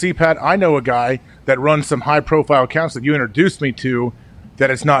not. See, Pat, I know a guy that runs some high-profile accounts that you introduced me to. That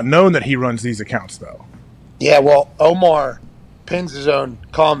it's not known that he runs these accounts, though. Yeah, well, Omar pins his own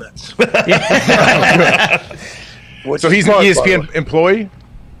comments. Which So is he's an smart, by the ESPN way. employee.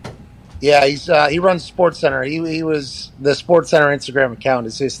 Yeah, he runs Sports Center. He was the Sports Center Instagram account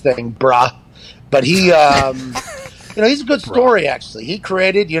is his thing, brah. But he, he's a good story actually. He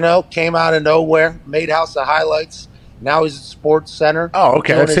created, came out of nowhere, made House of Highlights. Now he's at Sports Center. Oh,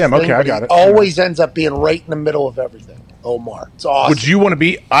 okay, doing that's his him. thing, Okay, I but got he it. Always ends up being right in the middle of everything. Omar, it's awesome. Would you want to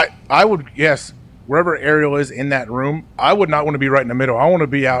be? I would. Yes, wherever Ariel is in that room, I would not want to be right in the middle. I want to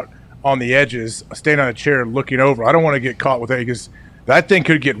be out on the edges, standing on a chair, looking over. I don't want to get caught with it because that thing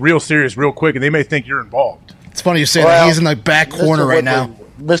could get real serious real quick, and they may think you're involved. It's funny you say that. He's in the back corner right now.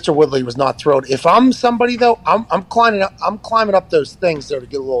 Mr. Woodley was not thrilled. If I'm somebody though, I'm climbing up. I'm climbing up those things there to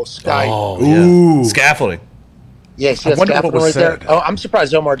get a little sky. Yeah. Scaffolding. Yeah, see I that wonder what scaffolding was right there. said. Oh, I'm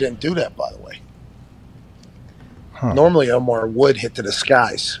surprised Omar didn't do that. By the way, normally Omar would hit to the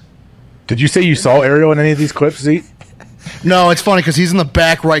skies. Did you say you saw Ariel in any of these clips, Zeke? No, it's funny because he's in the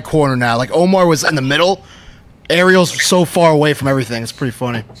back right corner now. Like Omar was in the middle. Ariel's so far away from everything. It's pretty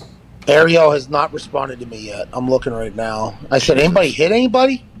funny. Ariel has not responded to me yet. I'm looking right now. I said, anybody hit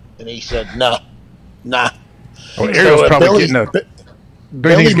anybody? And he said, no. Nah. Oh, Ariel's probably getting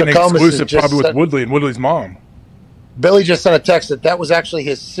Billy he's getting McComas exclusive just probably with said- Woodley and Woodley's mom. Billy just sent a text that was actually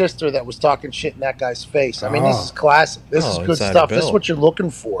his sister that was talking shit in that guy's face. I mean, this is classic. This is good Insider stuff. This is Bill. what you're looking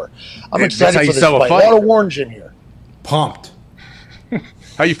for. I'm That's excited how you for this sell a fight. fight. A lot of orange in here. Pumped.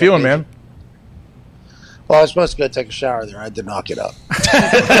 How you feeling, man? Well, I was supposed to go take a shower there. I did not get up.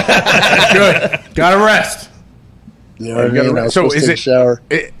 Good. Got to rest. You know what I mean? I was So supposed to is take a shower.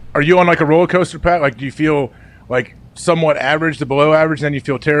 Are you on like a roller coaster, Pat? Like, do you feel like somewhat average to below average, then you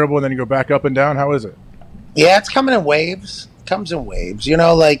feel terrible, and then you go back up and down? How is it? Yeah, it's coming in waves. It comes in waves.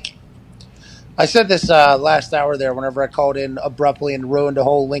 Like I said this last hour there whenever I called in abruptly and ruined the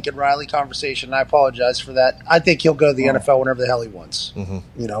whole Lincoln Riley conversation. I apologize for that. I think he'll go to the NFL whenever the hell he wants.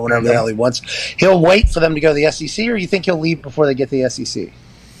 Whenever the hell he wants. He'll wait for them to go to the SEC, or you think he'll leave before they get to the SEC?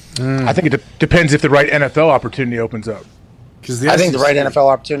 I think it depends if the right NFL opportunity opens up. I think the right NFL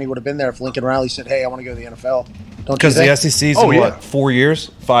opportunity would have been there if Lincoln Riley said, hey, I want to go to the NFL. Don't you Because think? the SEC's Oh, in yeah. what, 4 years?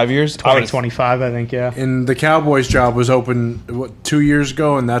 5 years? 2025, I think, yeah. And the Cowboys' job was open 2 years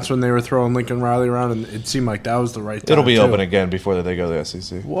ago, and that's when they were throwing Lincoln Riley around, and it seemed like that was the right time. It'll be too. open again before they go to the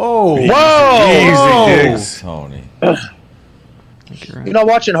SEC. Whoa. Easy, Diggs. Tony. You're not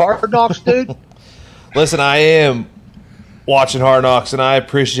watching Hard Knocks, dude? Listen, I am watching Hard Knocks, and I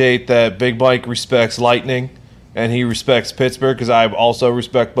appreciate that Big Mike respects Lightning, and he respects Pittsburgh, because I also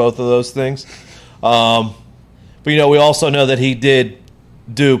respect both of those things. But, we also know that he did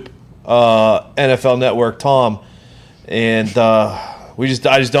dupe NFL Network Tom, and I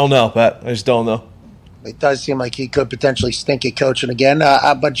just don't know, Pat. I just don't know. It does seem like he could potentially stink at coaching again.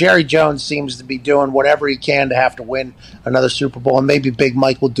 But Jerry Jones seems to be doing whatever he can to have to win another Super Bowl, and maybe Big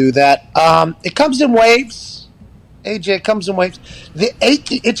Mike will do that. It comes in waves. AJ, it comes in waves.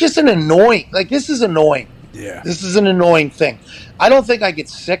 It's just an annoying. Like, this is annoying. Yeah. This is an annoying thing. I don't think I get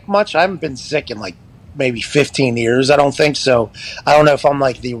sick much. I haven't been sick in like maybe 15 years. I don't think so. I don't know if I'm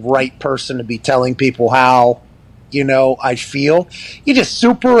like the right person to be telling people how, I feel. You're just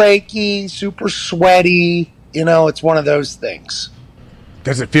super achy, super sweaty. It's one of those things.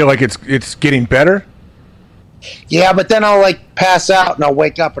 Does it feel like it's getting better? Yeah, but then I'll like pass out and I'll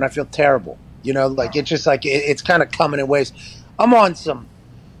wake up and I feel terrible. It's just like it's kind of coming in waves. I'm on some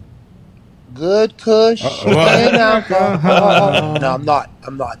good kush and alcohol. No, I'm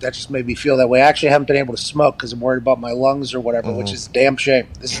not. That just made me feel that way. I actually haven't been able to smoke because I'm worried about my lungs or whatever, which is a damn shame.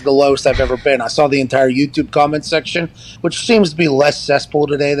 This is the lowest I've ever been. I saw the entire YouTube comment section, which seems to be less cesspool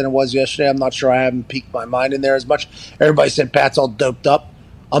today than it was yesterday. I'm not sure. I haven't piqued my mind in there as much. Everybody said Pat's all doped up.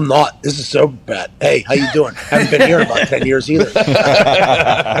 I'm not. This is so bad. Hey, how you doing? Haven't been here in about 10 years either.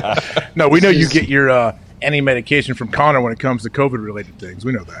 No, we know you get your any medication from Connor when it comes to COVID-related things.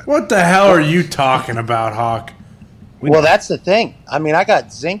 We know that. What the hell are you talking about, Hawk? Well, that's the thing. I mean, I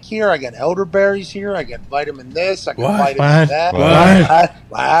got zinc here. I got elderberries here. I got vitamin this. I got vitamin that.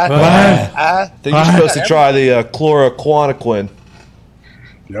 I think you're supposed to try the chloroquine.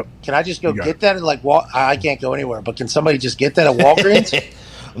 Yep. Can I just go get that at I can't go anywhere, but can somebody just get that at Walgreens?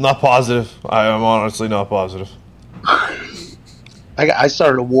 I'm not positive. I am honestly not positive. I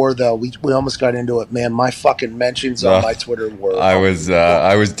started a war though. We almost got into it, man. My fucking mentions on my Twitter were. I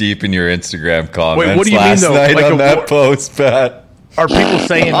was deep in your Instagram comments. Wait, what do you last mean though? night Like on that post, Pat. Are people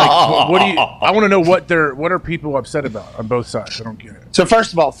saying like, what do you? I want to know what are people upset about on both sides. I don't get it. So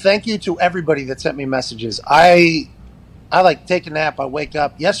first of all, thank you to everybody that sent me messages. I like take a nap. I wake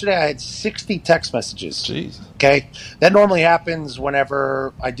up. Yesterday I had 60 text messages. Jeez. Okay, that normally happens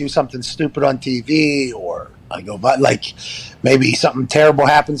whenever I do something stupid on TV or I go by, like maybe something terrible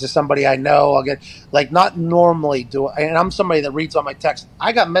happens to somebody I know. I'll get not normally do, and I'm somebody that reads all my texts.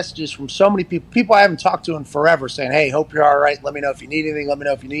 I got messages from so many people I haven't talked to in forever saying, "Hey, hope you're all right. Let me know if you need anything. Let me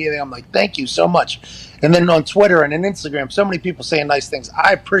know if you need anything." I'm like, "Thank you so much." And then on Twitter and on Instagram, so many people saying nice things.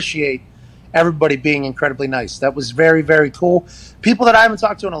 I appreciate everybody being incredibly nice. That was very, very cool. People that I haven't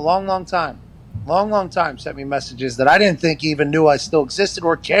talked to in a long, long time sent me messages that I didn't think even knew I still existed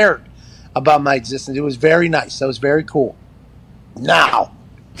or cared about my existence. It was very nice. That was very cool. Now,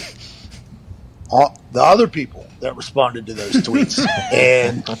 the other people that responded to those tweets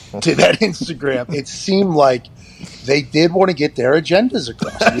and to that Instagram, it seemed like they did want to get their agendas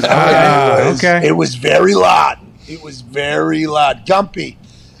across. It was very loud. It was very loud. Gumpy,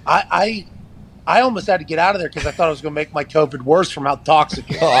 I almost had to get out of there because I thought it was going to make my COVID worse from how toxic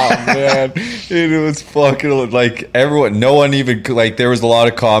it was. Oh, man. It was fucking like everyone, no one even, like, there was a lot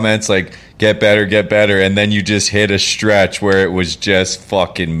of comments like, get better. And then you just hit a stretch where it was just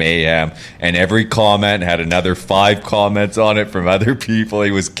fucking mayhem. And every comment had another 5 comments on it from other people.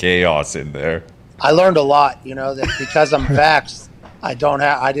 It was chaos in there. I learned a lot, that because I'm vaxxed, I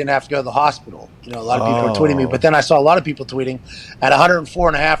didn't have to go to the hospital. A lot of people are tweeting me, but then I saw a lot of people tweeting at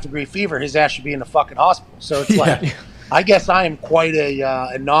 104.5 degree fever, his ass should be in the fucking hospital. So it's like, I guess I am quite a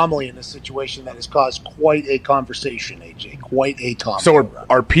anomaly in this situation that has caused quite a conversation, AJ. Quite a conversation. So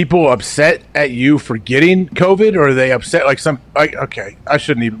are people upset at you for getting COVID, or are they upset okay, I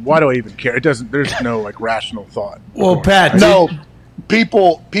shouldn't even. Why do I even care? It doesn't. There's no rational thought. Well, Pat, no.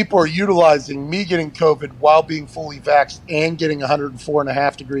 People are utilizing me getting COVID while being fully vaxxed and getting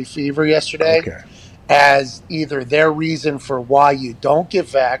 104.5 degree fever yesterday as either their reason for why you don't get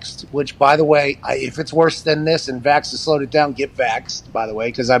vaxxed, which, by the way, if it's worse than this and vax has slowed it down, get vaxxed, by the way,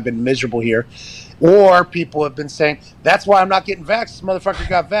 because I've been miserable here. Or people have been saying, that's why I'm not getting vaxxed. This motherfucker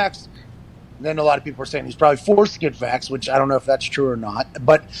got vaxxed. And then a lot of people are saying he's probably forced to get vaxxed, which I don't know if that's true or not.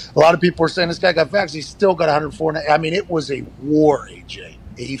 But a lot of people are saying this guy got vaxxed. He's still got 104. I mean, it was a war, AJ.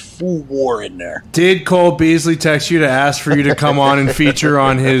 A full war in there. Did Cole Beasley text you to ask for you to come on and feature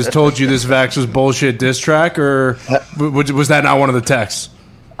on his "Told You This Vax Was Bullshit" diss track, or was that not one of the texts?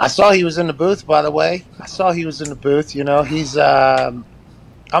 I saw he was in the booth, by the way. He's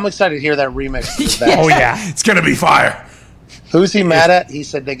I'm excited to hear that remix. Oh, yeah. It's going to be fire. Who's he mad at? He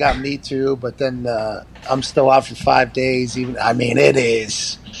said they got me too, but then I'm still out for 5 days. It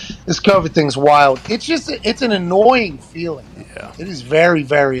is. This COVID thing's wild. It's an annoying feeling. Yeah. It is very,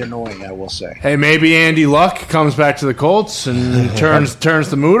 very annoying, I will say. Hey, maybe Andy Luck comes back to the Colts and turns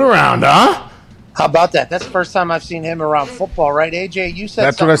the mood around, huh? How about that? That's the first time I've seen him around football, right, AJ? You said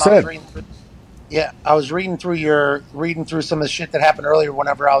that's something. What I said. I was reading through some of the shit that happened earlier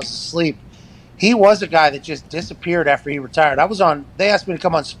whenever I was asleep. He was a guy that just disappeared after he retired. They asked me to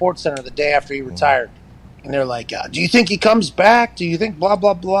come on SportsCenter the day after he retired. And they're like, do you think he comes back? Do you think blah,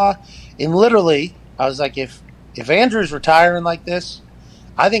 blah, blah? And literally, I was like, if Andrew's retiring like this,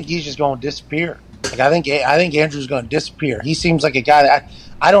 I think he's just going to disappear. I think Andrew's going to disappear. He seems like a guy that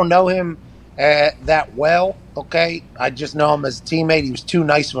I don't know him that well, okay? I just know him as a teammate. He was too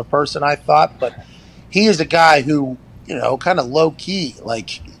nice of a person, I thought. But he is a guy who, kind of low-key,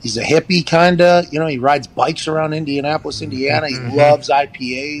 he's a hippie kind of, he rides bikes around Indianapolis, Indiana. He loves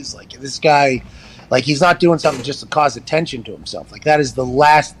IPAs. This guy, he's not doing something just to cause attention to himself. That is the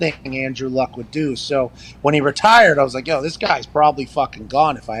last thing Andrew Luck would do. So when he retired, I was like, this guy's probably fucking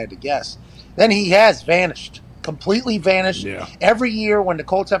gone if I had to guess. Then he has vanished, completely vanished. Yeah. Every year when the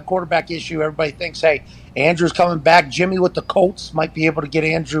Colts have a quarterback issue, everybody thinks, hey, Andrew's coming back. Jimmy with the Colts might be able to get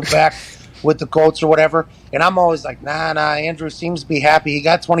Andrew back. with the Colts or whatever. And I'm always like, nah, Andrew seems to be happy. He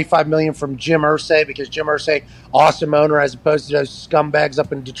got $25 million from Jim Irsay because Jim Irsay, awesome owner, as opposed to those scumbags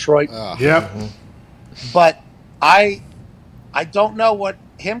up in Detroit. Yep. But I don't know what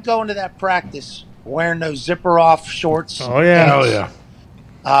him going to that practice wearing those zipper off shorts. Oh yeah, Hell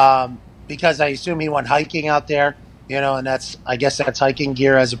yeah. Because I assume he went hiking out there, and I guess that's hiking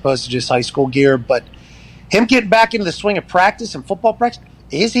gear as opposed to just high school gear. But him getting back into the swing of practice and football practice,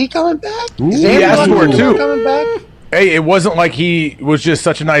 is he coming back? Is he asked for it too. Coming back? Hey, it wasn't like he was just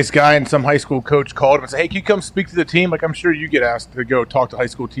such a nice guy and some high school coach called him and said, hey, can you come speak to the team? Like, I'm sure you get asked to go talk to high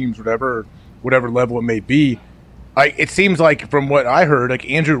school teams, whatever level it may be. It seems like, from what I heard, like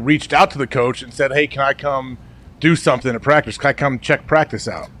Andrew reached out to the coach and said, hey, can I come do something at practice? Can I come check practice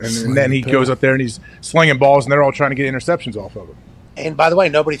out? And then he goes up there and he's slinging balls, and they're all trying to get interceptions off of him. And by the way,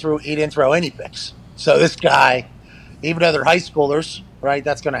 he didn't throw any picks. So this guy, even though they're high schoolers, right,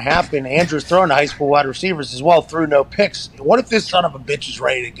 that's going to happen. Andrew's throwing to high school wide receivers as well, threw no picks. What if this son of a bitch is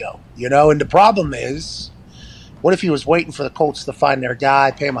ready to go? And the problem is, what if he was waiting for the Colts to find their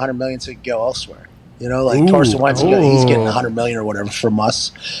guy, pay him $100 million so he could go elsewhere? Carson Wentz, he's getting $100 million or whatever from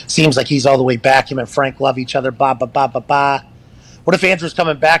us. Seems like he's all the way back. Him and Frank love each other. Ba ba ba ba ba. What if Andrew's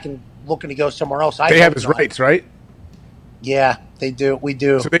coming back and looking to go somewhere else? They have his rights, right? Yeah, they do. We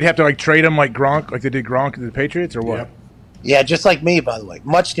do. So they'd have to trade him like Gronk, like they did Gronk to the Patriots, or what? Yep. Yeah, just like me, by the way.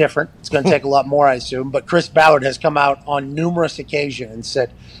 Much different. It's going to take a lot more, I assume. But Chris Ballard has come out on numerous occasions and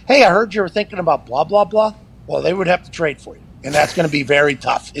said, hey, I heard you were thinking about blah, blah, blah. Well, they would have to trade for you. And that's going to be very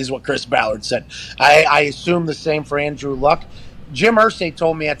tough, is what Chris Ballard said. I assume the same for Andrew Luck. Jim Irsay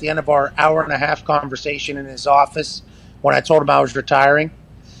told me at the end of our hour-and-a-half conversation in his office when I told him I was retiring,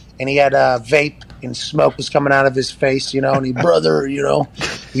 and he had a vape and smoke was coming out of his face, and he, brother, he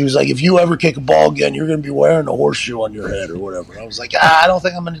was like, if you ever kick a ball again, you're going to be wearing a horseshoe on your head or whatever. I was like, I don't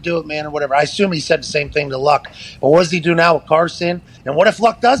think I'm going to do it, man, or whatever. I assume he said the same thing to Luck. But what does he do now with Carson? And what if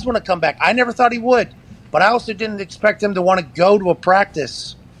Luck does want to come back? I never thought he would. But I also didn't expect him to want to go to a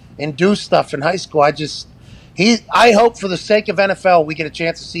practice and do stuff in high school. I hope for the sake of NFL we get a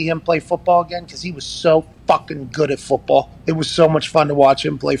chance to see him play football again because he was so fucking good at football. It was so much fun to watch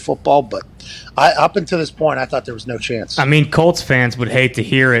him play football. But up until this point, I thought there was no chance. I mean, Colts fans would hate to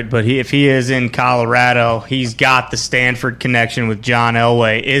hear it, but if he is in Colorado, he's got the Stanford connection with John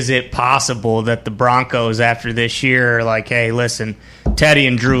Elway. Is it possible that the Broncos after this year are like, hey, listen, Teddy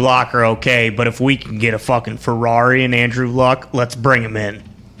and Drew Lock are okay, but if we can get a fucking Ferrari and Andrew Luck, let's bring him in.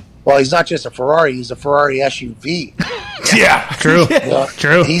 Well, he's not just a Ferrari; he's a Ferrari SUV. Yeah, true,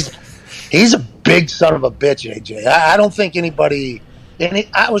 true. He's a big son of a bitch, AJ. I don't think anybody. And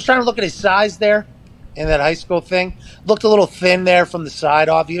I was trying to look at his size there in that high school thing. Looked a little thin there from the side,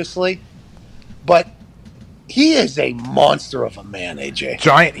 obviously, but he is a monster of a man, AJ.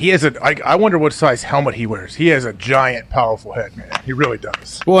 Giant. He has I wonder what size helmet he wears. He has a giant, powerful head, man. He really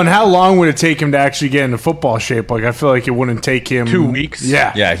does. Well, and how long would it take him to actually get into football shape? Like, I feel like it wouldn't take him 2 weeks.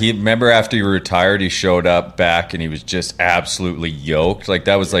 Yeah. Yeah, remember after he retired, he showed up back and he was just absolutely yoked. Like,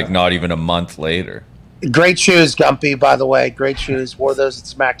 that was not even a month later. Great shoes, Gumpy, by the way. Great shoes. Wore those at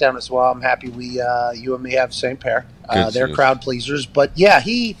SmackDown as well. I'm happy you and me have the same pair. They're shoes. Crowd pleasers. But, yeah,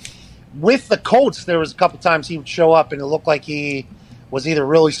 with the Colts, there was a couple times he would show up and it looked like he was either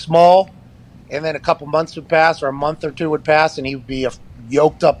really small and then a couple months would pass or a month or two would pass and he would be a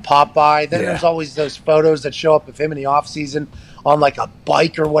yoked up Popeye. Then there's always those photos that show up of him in the offseason on like a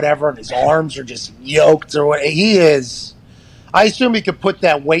bike or whatever and his arms are just yoked or what. He is. I assume he could put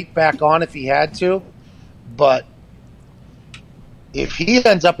that weight back on if he had to, but if he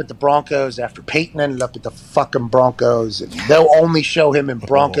ends up at the Broncos after Peyton ended up at the fucking Broncos and they'll only show him in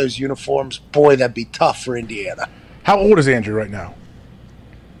Broncos uniforms, boy, that'd be tough for Indiana. How old is Andrew right now?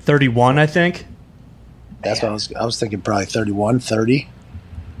 31, I think. That's what I was thinking, probably 31, 30.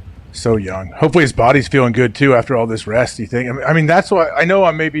 So young. Hopefully his body's feeling good too after all this rest. You think? I mean, that's why I know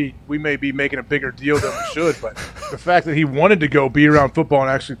we may be making a bigger deal than we should, but the fact that he wanted to go be around football and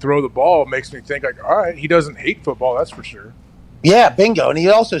actually throw the ball makes me think like, all right, he doesn't hate football, that's for sure. Yeah, bingo. And he's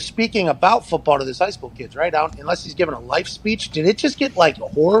also speaking about football to his high school kids, right? Unless he's giving a life speech. Did it just get like a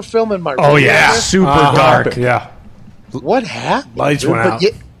horror film in my Oh, yeah. Super dark. Yeah. What happened? Lights went out.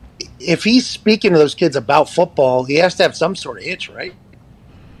 If he's speaking to those kids about football, he has to have some sort of itch, right?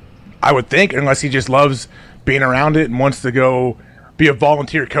 I would think, unless he just loves being around it and wants to go be a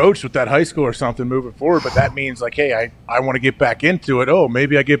volunteer coach with that high school or something moving forward. But that means like, hey, I want to get back into it. Oh,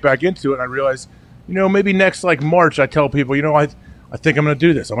 maybe I get back into it and I realize, maybe next like March I tell people, I think I'm going to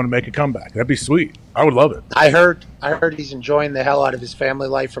do this. I'm going to make a comeback. That'd be sweet. I would love it. I heard he's enjoying the hell out of his family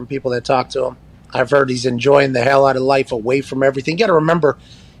life from people that talk to him. I've heard he's enjoying the hell out of life away from everything. You got to remember,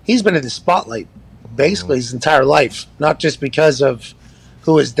 he's been in the spotlight basically his entire life, not just because of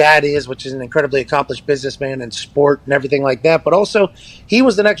who his dad is, which is an incredibly accomplished businessman in sport and everything like that, but also he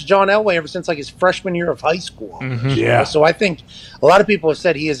was the next John Elway ever since like his freshman year of high school. Yeah. So I think a lot of people have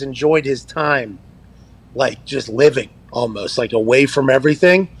said he has enjoyed his time, like just living almost like away from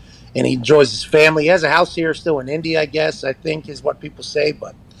everything, and he enjoys his family. He has a house here still in India, I guess, I think is what people say,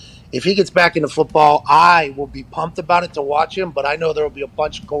 but if he gets back into football, I will be pumped about it to watch him, but I know there will be a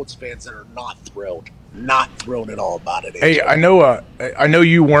bunch of Colts fans that are not thrilled at all about it. Hey, I know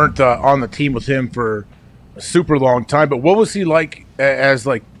you weren't on the team with him for a super long time, but what was he like as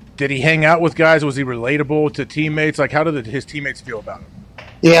like? Did he hang out with guys? Was he relatable to teammates? Like, how did his teammates feel about him?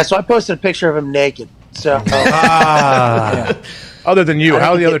 Yeah, so I posted a picture of him naked. So, yeah. Other than you,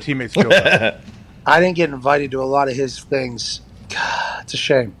 how do the other teammates feel about it? I didn't get invited to a lot of his things. God, it's a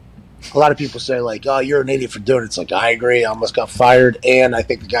shame. A lot of people say, like, oh, you're an idiot for doing it. It's like, I agree. I almost got fired, and I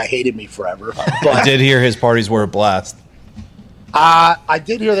think the guy hated me forever. But I did hear his parties were a blast. I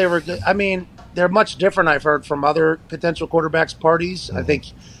did hear they were good. I mean, they're much different, I've heard, from other potential quarterbacks' parties. I think,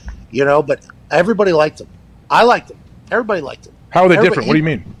 but everybody liked him. I liked him. Everybody liked him. How are they different? What do you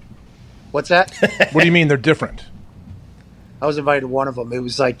mean? What's that? What do you mean they're different? I was invited to one of them. It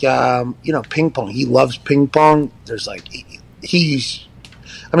was like, ping pong. He loves ping pong. There's like,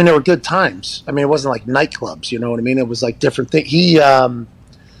 there were good times. I mean, it wasn't like nightclubs, you know what I mean? It was like different things. He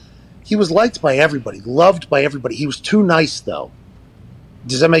was liked by everybody, loved by everybody. He was too nice, though.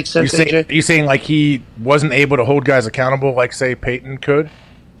 Does that make sense, AJ? Are you saying like he wasn't able to hold guys accountable like, say, Peyton could?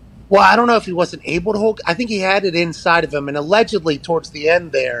 Well, I don't know if he wasn't able to hold. I think he had it inside of him. And allegedly, towards the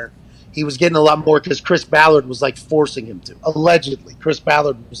end there, he was getting a lot more because Chris Ballard was like forcing him to. Allegedly, Chris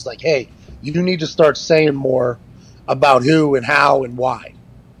Ballard was like, hey, you need to start saying more about who and how and why.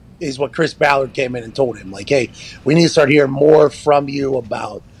 Is what Chris Ballard came in and told him. Like, hey, we need to start hearing more from you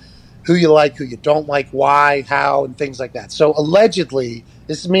about who you like, who you don't like, why, how, and things like that. So allegedly,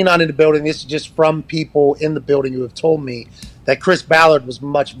 this is me not in the building, this is just from people in the building who have told me that Chris Ballard was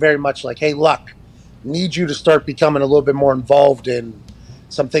very much like, hey, Luck, need you to start becoming a little bit more involved in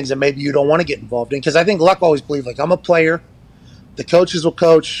some things that maybe you don't want to get involved in. Because I think Luck always believed, like, I'm a player, the coaches will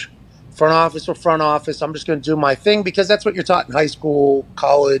coach, front office or front office, I'm just going to do my thing because that's what you're taught in high school,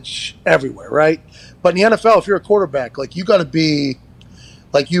 college, everywhere, right? But in the NFL, if you're a quarterback, like you got to be,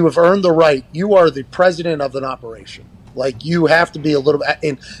 like you have earned the right. You are the president of an operation. Like you have to be a little,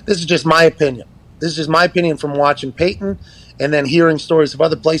 and this is just my opinion. This is just my opinion from watching Peyton and then hearing stories of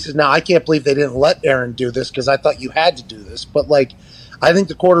other places. Now, I can't believe they didn't let Aaron do this because I thought you had to do this. But like, I think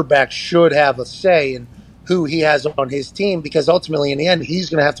the quarterback should have a say in who he has on his team, because ultimately in the end, he's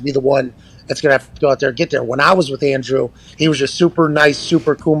going to have to be the one that's going to have to go out there and get there. When I was with Andrew, he was just super nice,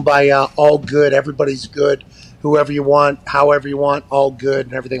 super kumbaya, all good. Everybody's good. Whoever you want, however you want, all good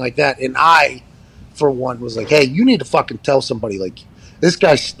and everything like that. And I, for one, was like, hey, you need to fucking tell somebody, like, this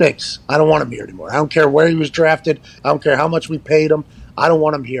guy stinks. I don't want him here anymore. I don't care where he was drafted. I don't care how much we paid him. I don't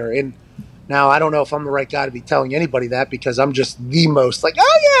want him here. And now I don't know if I'm the right guy to be telling anybody that because I'm just the most like,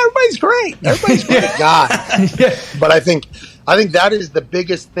 oh yeah, everybody's great. Everybody's great guy. But I think that is the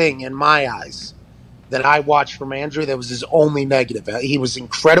biggest thing in my eyes that I watched from Andrew. That was his only negative. He was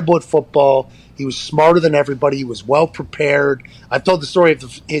incredible at football. He was smarter than everybody. He was well prepared. I've told the story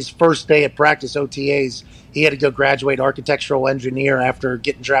of his first day at practice OTAs. He had to go graduate architectural engineer after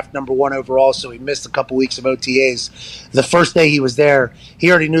getting drafted number 1 overall, so he missed a couple weeks of OTAs. The first day he was there, he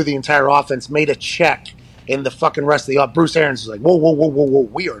already knew the entire offense, made a check, and the fucking rest of the Bruce Arians was like, whoa,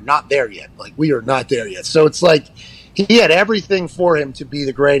 we are not there yet. Like, we are not there yet. So it's like he had everything for him to be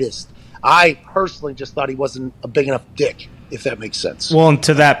the greatest. I personally just thought he wasn't a big enough dick, if that makes sense. Well, and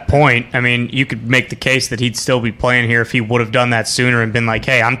to that point, I mean, you could make the case that he'd still be playing here if he would have done that sooner and been like,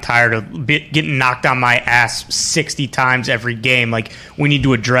 hey, I'm tired of getting knocked on my ass 60 times every game. Like, we need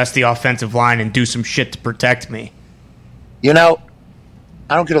to address the offensive line and do some shit to protect me. You know,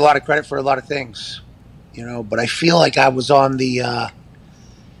 I don't get a lot of credit for a lot of things, but I feel like I was on the,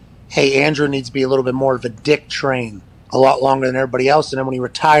 hey, Andrew needs to be a little bit more of a dick train a lot longer than everybody else. And then when he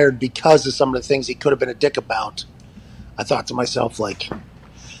retired because of some of the things he could have been a dick about, I thought to myself, like,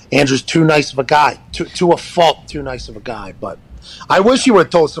 Andrew's too nice of a guy, to a fault, too nice of a guy. But I wish you would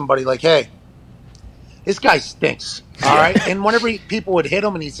have told somebody, like, hey, this guy stinks, all right? And whenever people would hit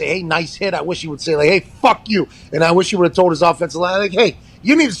him and he'd say, hey, nice hit, I wish he would say, like, hey, fuck you. And I wish he would have told his offensive line, like, hey,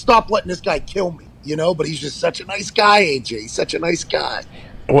 you need to stop letting this guy kill me, But he's just such a nice guy, AJ. He's such a nice guy.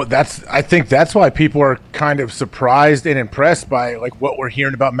 Well, I think that's why people are kind of surprised and impressed by like what we're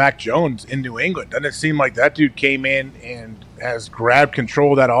hearing about Mac Jones in New England. Doesn't it seem like that dude came in and has grabbed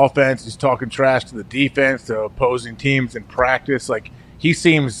control of that offense? He's talking trash to the defense, to opposing teams in practice. Like he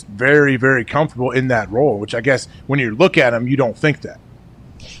seems very, very comfortable in that role, which I guess when you look at him, you don't think that.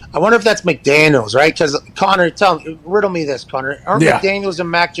 I wonder if that's McDaniels, right? Because Connor, riddle me this, Connor. Aren't McDaniels and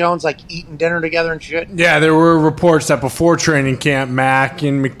Mac Jones like eating dinner together and shit? Yeah, there were reports that before training camp, Mac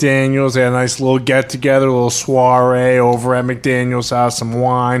and McDaniels had a nice little get together, a little soiree over at McDaniels' house, some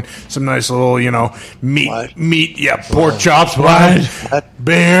wine, some nice little, meat, pork chops,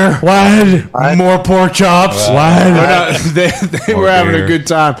 beer, more pork chops. They were having a good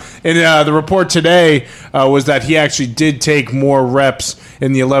time. And the report today was that he actually did take more reps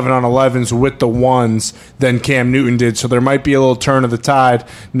in the 11-on-11s with the ones than Cam Newton did. So there might be a little turn of the tide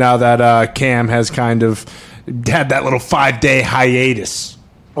now that Cam has kind of had that little 5-day hiatus.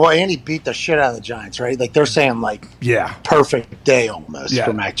 Well, and he beat the shit out of the Giants, right? Like they're saying perfect day almost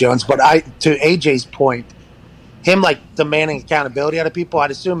for Mac Jones. But to AJ's point, him demanding accountability out of people, I'd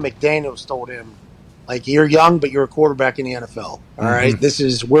assume McDaniels told him, you're young, but you're a quarterback in the NFL. All right,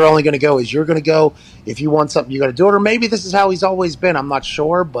 we're only going to go as you're going to go. If you want something, you got to do it. Or maybe this is how he's always been. I'm not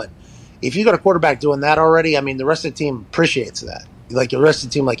sure, but if you got a quarterback doing that already, I mean, the rest of the team appreciates that. The rest of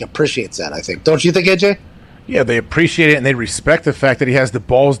the team appreciates that. I think. Don't you think, AJ? Yeah, they appreciate it and they respect the fact that he has the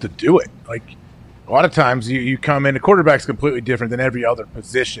balls to do it. A lot of times you come in, a quarterback's completely different than every other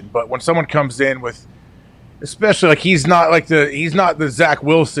position. But when someone comes in with, especially he's not the Zach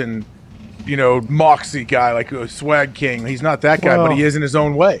Wilson, moxie guy, a swag king. He's not that guy, but he is in his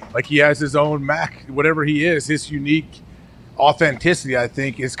own way. He has his own Mac, whatever he is, his unique authenticity, I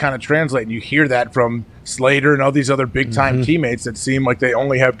think, is kind of translating. You hear that from Slater and all these other big-time teammates that seem like they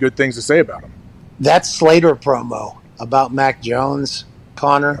only have good things to say about him. That Slater promo about Mac Jones,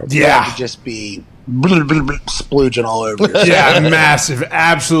 Connor, would just be splooging all over. Massive,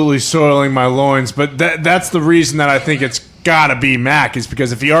 absolutely soiling my loins. But that's the reason that I think it's gotta be Mac, is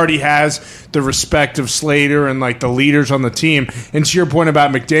because if he already has the respect of Slater and the leaders on the team, and to your point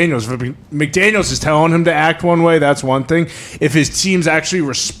about McDaniels, if McDaniels is telling him to act one way, that's one thing. If his team's actually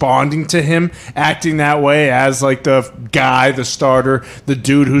responding to him acting that way as the guy, the starter, the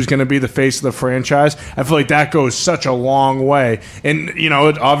dude who's going to be the face of the franchise, I feel like that goes such a long way. And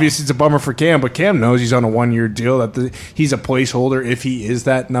obviously it's a bummer for Cam, but Cam knows he's on a 1-year deal, that he's a placeholder if he is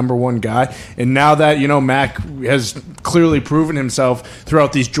that number one guy. And now that Mac has clearly proven himself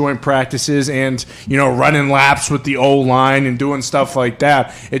throughout these joint practices and running laps with the O-line and doing stuff like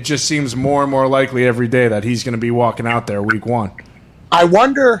that, it just seems more and more likely every day that he's going to be walking out there week one. I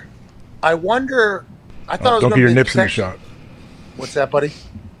wonder I thought it was don't get your nips in the shot. What's that, buddy?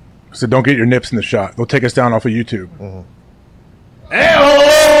 I said don't get your nips in the shot. They'll take us down off of YouTube. Well,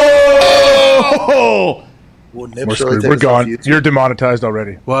 We're screwed. We're gone. You're demonetized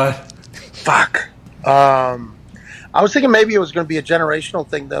already. What? Fuck. I was thinking maybe it was going to be a generational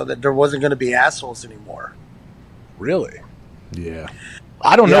thing, though, that there wasn't going to be assholes anymore. Really? Yeah.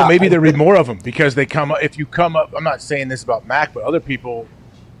 I don't know. Maybe there'd be more of them because they come up. If you come up, I'm not saying this about Mac, but other people,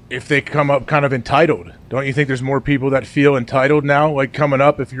 if they come up kind of entitled, don't you think there's more people that feel entitled now, coming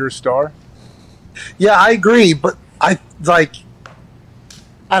up if you're a star? Yeah, I agree, but I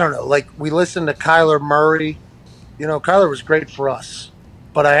don't know. We listened to Kyler Murray. Kyler was great for us.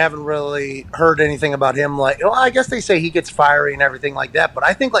 But I haven't really heard anything about him. I guess they say he gets fiery and everything like that. But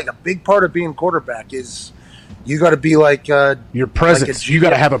I think a big part of being quarterback is you got to be your presence. You got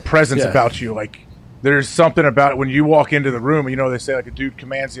to have a presence about you. There's something about it when you walk into the room. They say a dude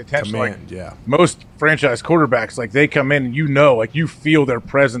commands the attention. Most franchise quarterbacks, they come in and you feel their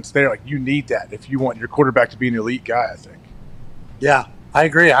presence there. You need that if you want your quarterback to be an elite guy. I think. Yeah, I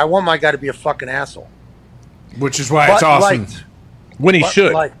agree. I want my guy to be a fucking asshole. Which is why it's awesome. When he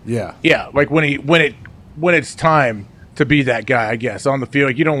should, yeah. When it's time to be that guy, I guess on the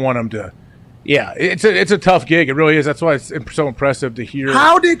field, you don't want him to. Yeah, it's a tough gig. It really is. That's why it's so impressive to hear.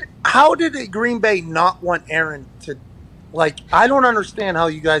 How did Green Bay not want Aaron to? I don't understand how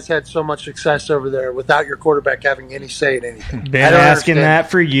you guys had so much success over there without your quarterback having any say in anything. Been asking that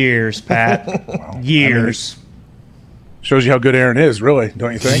for years, Pat. Years. Shows you how good Aaron is, really,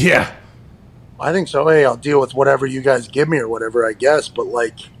 don't you think? Yeah. I think so. Hey, I'll deal with whatever you guys give me or whatever, I guess. But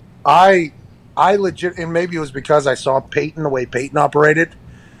I legit, and maybe it was because I saw Peyton, the way Peyton operated.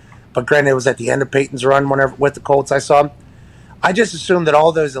 But granted, it was at the end of Peyton's run whenever with the Colts I saw him. I just assumed that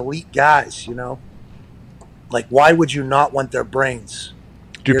all those elite guys, why would you not want their brains?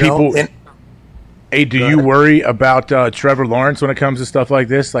 Do people? Do you worry about Trevor Lawrence when it comes to stuff like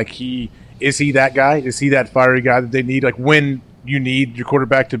this? Is he that guy? Is he that fiery guy that they need? When you need your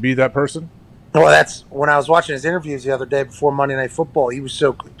quarterback to be that person? Well, that's when I was watching his interviews the other day before Monday Night Football. He was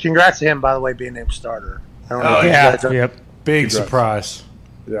so – congrats to him, by the way, being named starter. I don't know Big surprise.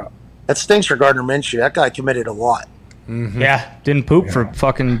 Yeah. That stinks for Gardner Minshew. That guy committed a lot. Yeah, didn't poop for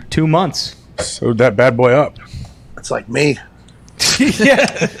fucking 2 months. Sewed that bad boy up. It's like me.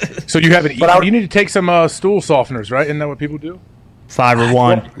 Yeah. So you haven't eaten. You need to take some stool softeners, right? Isn't that what people do? Fiber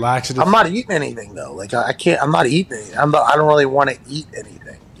one. Laxative. I'm not eating anything though. Like I can't. I'm not eating anything. I don't really want to eat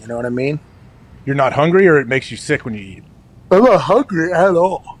anything. You know what I mean? You're not hungry, or it makes you sick when you eat? I'm not hungry at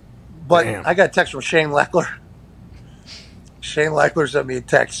all. But Damn. I got a text from Shane Leckler. Shane Leckler sent me a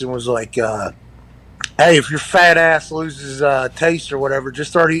text and was like, hey, if your fat ass loses taste or whatever,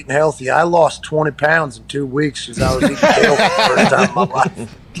 just start eating healthy. I lost 20 pounds in 2 weeks because I was eating kale for the first time in my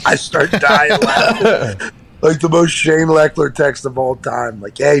life. I start dying laughing. Like the most Shane Leckler text of all time.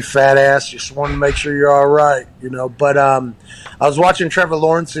 Like, hey, fat ass, just want to make sure you're all right, you know. But I was watching Trevor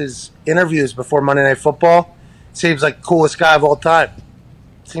Lawrence's interviews before Monday Night Football. Seems like the coolest guy of all time.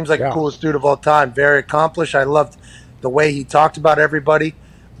 Seems like the coolest dude of all time. Very accomplished. I loved the way he talked about everybody.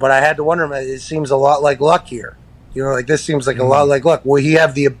 But I had to wonder, it seems a lot like luck here. You know, like this seems like a lot like luck. Will he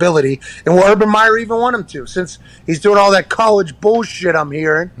have the ability? And will Urban Meyer even want him to? Since he's doing all that college bullshit I'm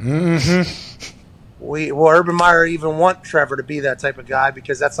hearing. Will Urban Meyer even want Trevor to be that type of guy?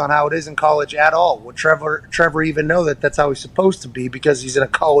 Because that's not how it is in college at all. Will Trevor even know that that's how he's supposed to be because he's in a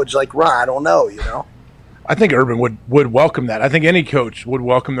college like Ron? I don't know, you know? I think Urban would welcome that. I think any coach would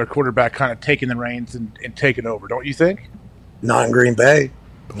welcome their quarterback kind of taking the reins and taking over. Don't you think? Not in Green Bay.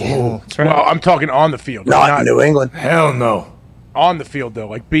 Right. Well, I'm talking on the field. Not in New England. Hell no. On the field, though,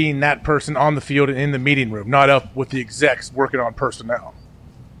 like being that person on the field and in the meeting room, not up with the execs working on personnel.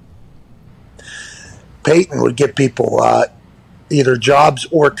 Peyton would get people either jobs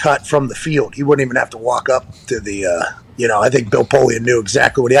or cut from the field. He wouldn't even have to walk up to the, I think Bill Polian knew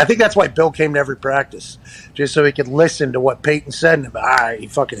exactly what I think that's why Bill came to every practice, just so he could listen to what Peyton said and all right, he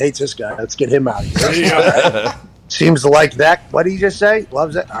fucking hates this guy. Let's get him out of here. Seems to like that. What did he just say?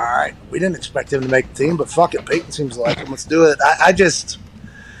 Loves it. All right. We didn't expect him to make the team, but fuck it. Peyton seems to like him. Let's do it.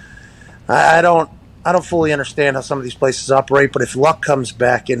 I don't fully understand how some of these places operate, but if Luck comes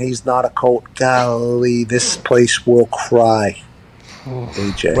back and he's not a Colt, golly, this place will cry.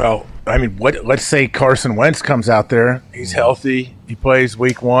 AJ. Well, I mean, let's say Carson Wentz comes out there. He's healthy. He plays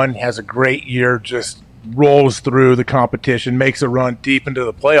week 1. He has a great year, just rolls through the competition, makes a run deep into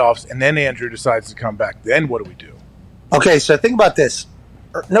the playoffs, and then Andrew decides to come back. Then what do we do? Okay, so think about this.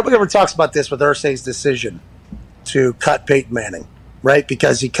 Nobody ever talks about this with Irsay's decision to cut Peyton Manning, right?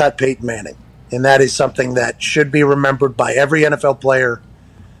 Because he cut Peyton Manning. And that is something that should be remembered by every NFL player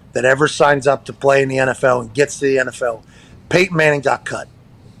that ever signs up to play in the NFL and gets to the NFL. Peyton Manning got cut.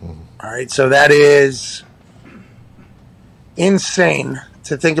 All right, so that is insane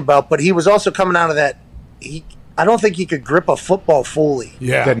to think about. But he was also coming out of that. I don't think he could grip a football fully.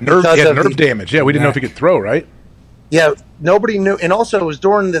 Yeah, he had nerve damage. Yeah, we didn't know if he could throw, right? Yeah, nobody knew. And also, it was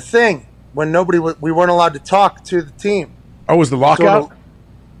during the thing when we weren't allowed to talk to the team. Oh, was the lockout?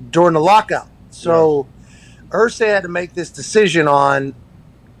 During the lockout. So Irsay had to make this decision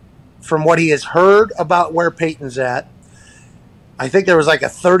from what he has heard about where Peyton's at. I think there was like a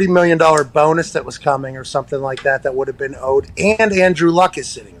 $30 million bonus that was coming or something like that would have been owed. And Andrew Luck is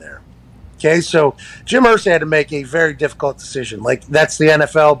sitting there. Okay, so Jim Irsay had to make a very difficult decision. Like, that's the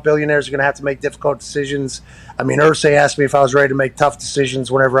NFL. Billionaires are going to have to make difficult decisions. I mean, Irsay asked me if I was ready to make tough decisions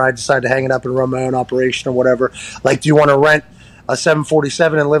whenever I decide to hang it up and run my own operation or whatever. Like, do you want to rent a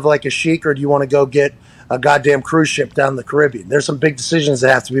 747 and live like a sheik, or do you want to go get a goddamn cruise ship down the Caribbean? There's some big decisions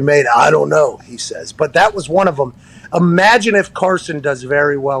that have to be made. I don't know, he says. But that was one of them. Imagine if Carson does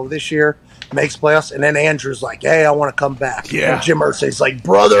very well this year, makes playoffs, and then Andrew's like, hey, I want to come back. Yeah. And Jim Irsay's like,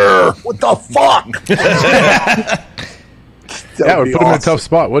 brother, what the fuck? That would put him in a tough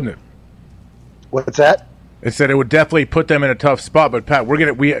spot, wouldn't it? What's that? It said it would definitely put them in a tough spot. But, Pat,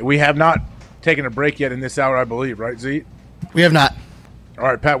 we have not taken a break yet in this hour, I believe, right, Z? We have not. All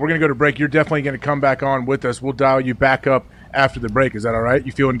right, Pat, we're going to go to break. You're definitely going to come back on with us. We'll dial you back up after the break. Is that all right?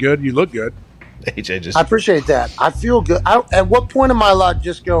 You feeling good? You look good. AJ I appreciate that. I feel good. At what point am I allowed to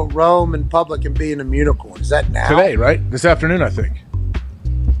just go roam in public and be in a unicorn? Is that now? Today, right? This afternoon, I think.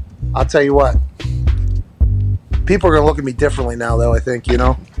 I'll tell you what. People are going to look at me differently now, though, I think, you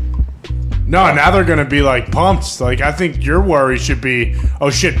know? No, now they're going to be like pumped. Like, I think your worry should be, oh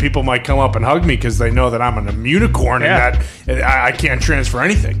shit, people might come up and hug me because they know that I'm a unicorn and that I can't transfer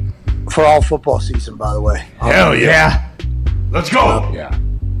anything. For all football season, by the way. Hell yeah. Let's go. Yeah.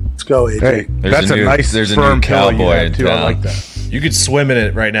 Let's go, AJ. Hey, that's a nice firm cowboy too. I like that. You could swim in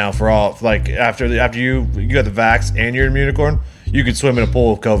it right now for all, like, after you got the vax and you're a unicorn, you could swim in a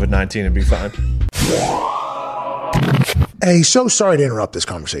pool of COVID-19 and be fine. Hey, so sorry to interrupt this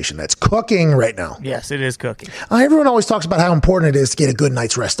conversation. That's cooking right now. Yes, it is cooking. Everyone always talks about how important it is to get a good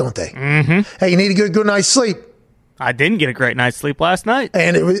night's rest, don't they? Mm-hmm. Hey, you need a good night's sleep. I didn't get a great night's sleep last night.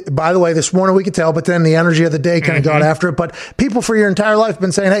 And it was, by the way, this morning we could tell, but then the energy of the day kind of got after it. But people for your entire life have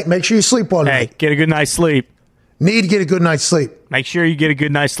been saying, hey, make sure you sleep well tonight. Hey, get a good night's sleep. Need to get a good night's sleep. Make sure you get a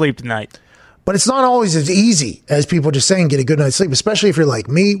good night's sleep tonight. But it's not always as easy as people just saying get a good night's sleep, especially if you're like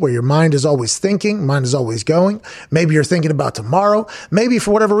me, where your mind is always thinking, mind is always going. Maybe you're thinking about tomorrow. Maybe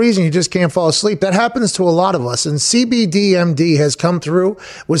for whatever reason, you just can't fall asleep. That happens to a lot of us. And CBDMD has come through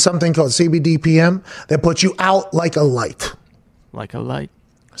with something called CBDPM that puts you out like a light. Like a light.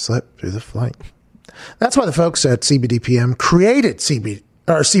 Slip through the flight. That's why the folks at CBDPM created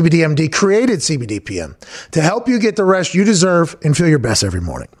CBDMD created CBDPM to help you get the rest you deserve and feel your best every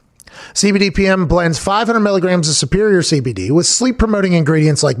morning. CBDPM blends 500 milligrams of superior CBD with sleep-promoting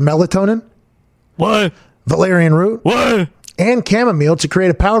ingredients like melatonin, valerian root, and chamomile to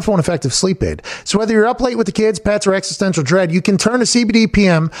create a powerful and effective sleep aid. So whether you're up late with the kids, pets, or existential dread, you can turn to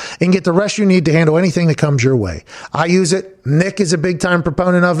CBDPM and get the rest you need to handle anything that comes your way. I use it. Nick is a big-time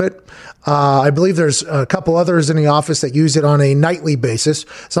proponent of it. I believe there's a couple others in the office that use it on a nightly basis.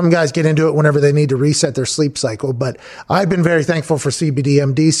 Some guys get into it whenever they need to reset their sleep cycle, but I've been very thankful for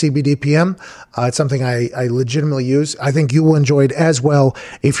CBDMD, CBDPM. It's something I legitimately use. I think you will enjoy it as well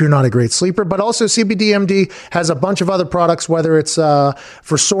if you're not a great sleeper, but also CBDMD has a bunch of other products, whether it's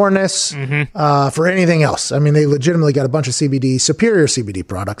for soreness, for anything else. I mean, they legitimately got a bunch of superior CBD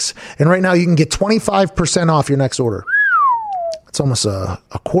products. And right now you can get 25% off your next order. It's almost a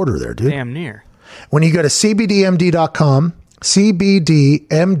quarter there, dude. Damn near. When you go to cbdmd.com,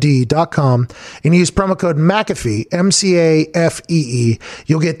 and use promo code McAfee, MCAFEE,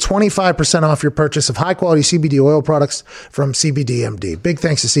 you'll get 25% off your purchase of high-quality CBD oil products from CBDMD. Big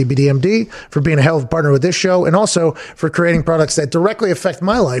thanks to CBDMD for being a hell of a partner with this show and also for creating products that directly affect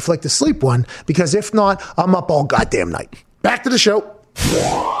my life, like the sleep one, because if not, I'm up all goddamn night. Back to the show.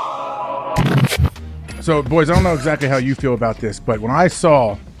 So, boys, I don't know exactly how you feel about this, but when I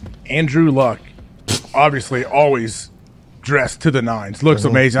saw Andrew Luck, obviously always dressed to the nines, looks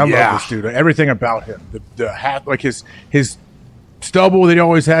amazing. I love this dude. Everything about him, the half, like his stubble that he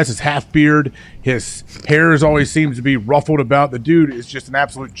always has, his half beard, his hair always seems to be ruffled about. The dude is just an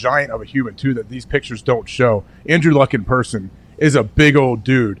absolute giant of a human too that these pictures don't show. Andrew Luck in person is a big old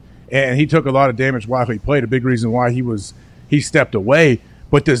dude, and he took a lot of damage while he played. A big reason why he stepped away.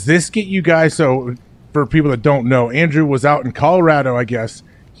 But does this get you guys? So, for people that don't know, Andrew was out in Colorado, I guess.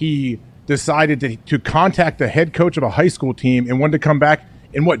 He decided to contact the head coach of a high school team and wanted to come back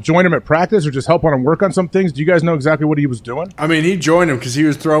and join him at practice or just help on him work on some things. Do you guys know exactly what he was doing? I mean, he joined him because he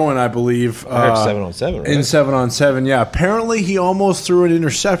was throwing, I believe, 7-on-7, right? In 7-on-7, yeah. Apparently, he almost threw an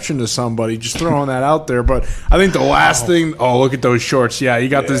interception to somebody. Just throwing that out there. But I think the last thing. Oh, look at those shorts. Yeah, you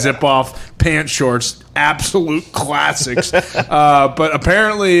got the zip-off pants shorts. Absolute classics. But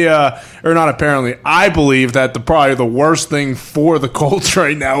apparently, or not apparently, I believe that probably the worst thing for the Colts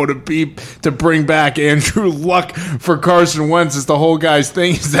right now would be to bring back Andrew Luck for Carson Wentz. Is the whole guy's thing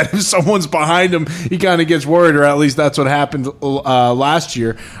is that if someone's behind him, he kind of gets worried, or at least that's what happened last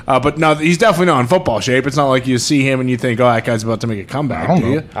year. But no, he's definitely not in football shape. It's not like you see him and you think, oh, that guy's about to make a comeback.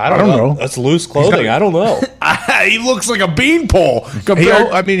 I don't know. That's loose clothing. I don't know. He looks like a beanpole.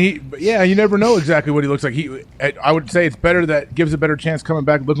 You never know exactly what he looks like. I would say it's better that gives a better chance coming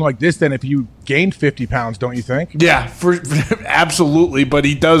back looking like this than if you gained 50 pounds, don't you think? Yeah, absolutely. But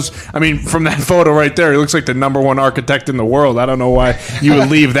he does. I mean, from that photo right there, he looks like the #1 architect in the world. I don't know why you would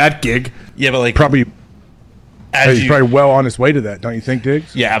leave that gig. Yeah, but like probably. He's probably well on his way to that, don't you think,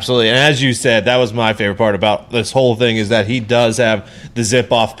 Diggs? Yeah, absolutely. And as you said, that was my favorite part about this whole thing is that he does have the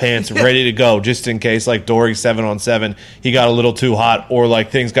zip-off pants ready to go just in case, like, Dory 7-on-7, he got a little too hot or, like,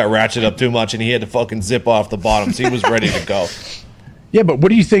 things got ratcheted up too much and he had to fucking zip off the bottoms. He was ready to go. Yeah, but what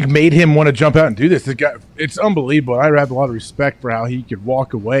do you think made him want to jump out and do this? It's unbelievable. I have a lot of respect for how he could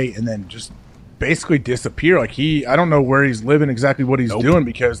walk away and then just basically disappear. Like, I don't know where he's living, exactly what he's doing,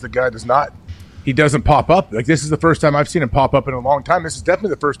 because the guy does not... He doesn't pop up. Like, this is the first time I've seen him pop up in a long time. This is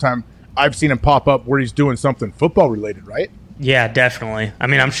definitely the first time I've seen him pop up where he's doing something football related, right? Yeah, definitely. I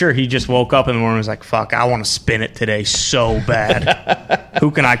mean, I'm sure he just woke up in the morning and was like, fuck, I want to spin it today so bad.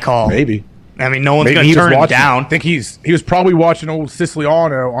 Who can I call? Maybe. I mean, no one's going to turn him down. I think he was probably watching old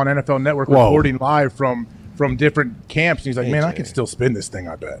Siciliano on NFL Network reporting live from different camps. And he's like, man, I can still spin this thing,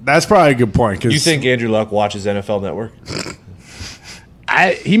 I bet. That's probably a good point. You think Andrew Luck watches NFL Network?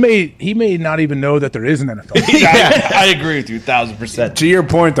 He may not even know that there is an NFL. Yeah, I agree with you 1,000%. To your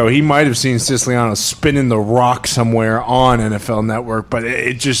point, though, he might have seen Siciliano spinning the rock somewhere on NFL Network, but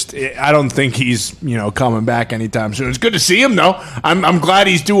I don't think he's coming back anytime soon. It's good to see him, though. I'm glad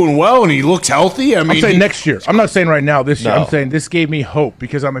he's doing well and he looks healthy. I mean, I'm saying next year. I'm not saying right now. This year. I'm saying this gave me hope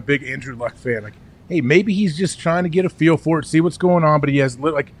because I'm a big Andrew Luck fan. Like, hey, maybe he's just trying to get a feel for it, see what's going on. But he has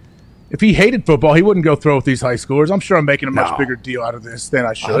like, if he hated football, he wouldn't go throw with these high schoolers. I'm sure I'm making a much bigger deal out of this than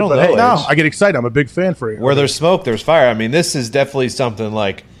I should. I don't but know, hey, no. I get excited. I'm a big fan for it. Where there's smoke, there's fire. I mean, this is definitely something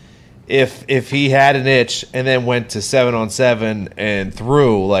like if he had an itch and then went to 7-on-7 and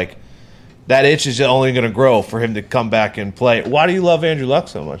threw, like that itch is only going to grow for him to come back and play. Why do you love Andrew Luck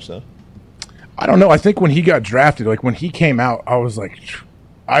so much, though? I don't know. I think when he got drafted, like when he came out, I was like,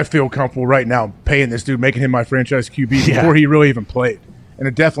 I feel comfortable right now paying this dude, making him my franchise QB before he really even played. And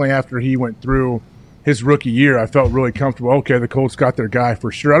it definitely after he went through his rookie year, I felt really comfortable. Okay, the Colts got their guy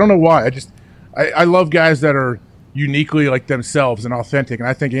for sure. I don't know why. I love guys that are uniquely like themselves and authentic. And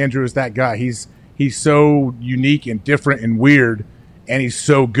I think Andrew is that guy. He's so unique and different and weird, and he's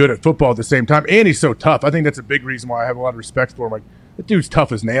so good at football at the same time. And he's so tough. I think that's a big reason why I have a lot of respect for him. Like, that dude's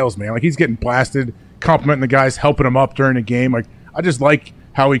tough as nails, man. Like, he's getting blasted, complimenting the guys, helping him up during the game. Like, I just like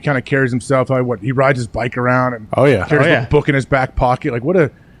how he kind of carries himself. He rides his bike around and carries a book in his back pocket. Like,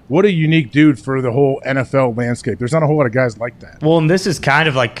 what a unique dude for the whole NFL landscape. There's not a whole lot of guys like that. Well, and this is kind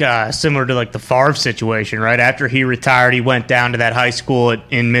of like similar to like the Favre situation, right? After he retired, he went down to that high school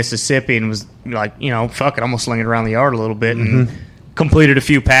in Mississippi and was like, fuck it, I'm gonna sling it around the yard a little bit and completed a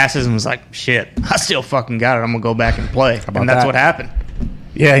few passes and was like, shit, I still fucking got it. I'm gonna go back and play. And that's what happened.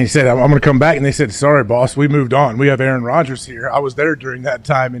 Yeah, he said, I'm going to come back. And they said, sorry, boss, we moved on. We have Aaron Rodgers here. I was there during that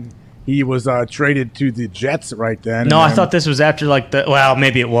time, and he was traded to the Jets right then. No, I thought this was after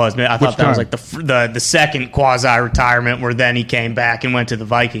maybe it was. I thought that was like the second quasi-retirement where then he came back and went to the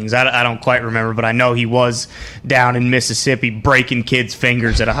Vikings. I don't quite remember, but I know he was down in Mississippi breaking kids'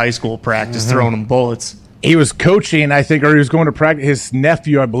 fingers at a high school practice, throwing them bullets. He was coaching, I think, or he was going to practice. His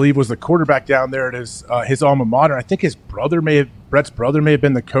nephew, I believe, was the quarterback down there at his alma mater. I think Brett's brother may have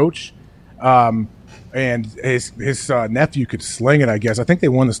been the coach, and his nephew could sling it. I guess I think they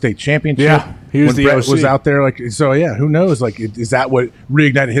won the state championship. Yeah, he was when the Brett OC. was out there. Like, so yeah, who knows? Like, is that what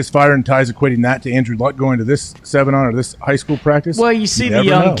reignited his fire and ties, equating that to Andrew Luck going to this 7-on or this high school practice? Well, you see the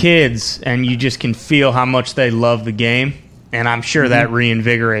young kids, and you just can feel how much they love the game. And I'm sure that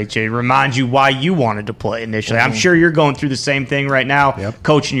reinvigorates you. It reminds you why you wanted to play initially. I'm sure you're going through the same thing right now,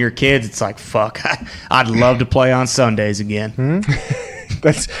 coaching your kids. It's like, fuck, I'd love to play on Sundays again. Man,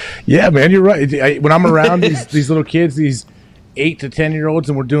 you're right. When I'm around these little kids, these 8 to 10-year-olds,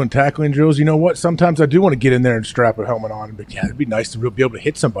 and we're doing tackling drills, you know what? Sometimes I do want to get in there and strap a helmet on. But yeah, it'd be nice to be able to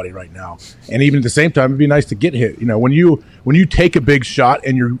hit somebody right now. And even at the same time, it'd be nice to get hit. When you take a big shot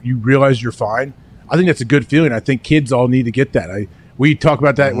and you realize you're fine, I think that's a good feeling. I think kids all need to get that. We talk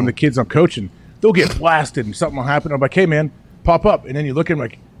about that when the kids I'm coaching. They'll get blasted and something will happen. I'm like, hey, man, pop up. And then you look at them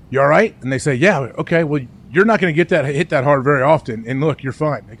like, you all right? And they say, yeah, okay, well, you're not going to hit that hard very often. And look, you're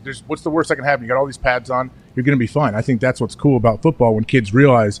fine. Like, what's the worst that can happen? You got all these pads on. You're going to be fine. I think that's what's cool about football when kids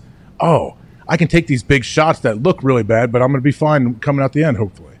realize, oh, I can take these big shots that look really bad, but I'm going to be fine coming out the end,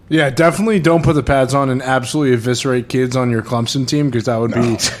 hopefully. Yeah, definitely don't put the pads on and absolutely eviscerate kids on your Clemson team because that would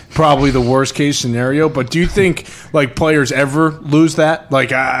be probably the worst case scenario. But do you think like players ever lose that?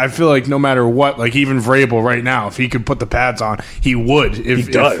 Like I feel like no matter what, like even Vrabel right now, if he could put the pads on, he would. He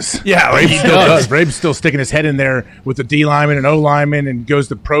does. Like he still does. Vrabel's still sticking his head in there with the D lineman and O lineman and goes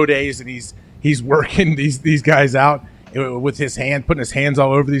to pro days and he's working these guys out with his hand, putting his hands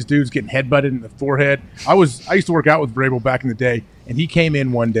all over these dudes, getting headbutted in the forehead. I used to work out with Vrabel back in the day. And he came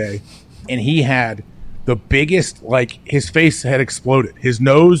in one day, and he had the biggest, like, his face had exploded. His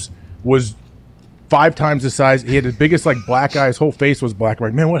nose was 5 times the size. He had the biggest, like, black eye. His whole face was black. I'm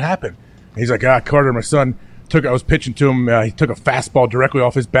like, man, what happened? And he's like, Carter, my son, I was pitching to him. He took a fastball directly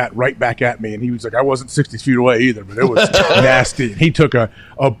off his bat right back at me. And he was like, I wasn't 60 feet away either, but it was nasty. He took a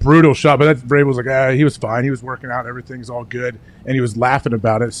brutal shot. But Vrabel was like, he was fine. He was working out. Everything's all good. And he was laughing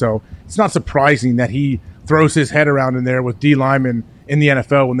about it. So it's not surprising that he throws his head around in there with D linemen in the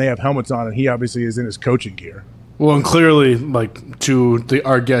NFL when they have helmets on, and he obviously is in his coaching gear. Well, and clearly, like to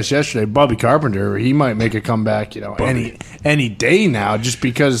our guest yesterday, Bobby Carpenter, he might make a comeback, any day now, just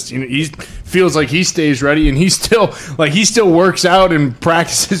because he feels like he stays ready, and he still works out and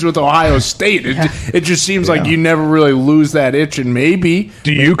practices with Ohio State. It just seems like you never really lose that itch, and maybe.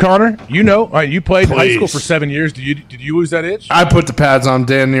 Do you, Connor? You played high school for 7 years. Did you lose that itch? I put the pads on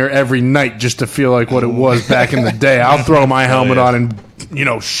damn near every night just to feel like what it was back in the day. I'll throw my helmet on and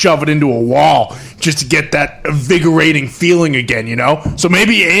shove it into a wall just to get that invigorating feeling again, So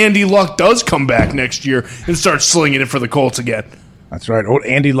maybe Andy Luck does come back next year and start slinging it for the Colts again. That's right. Old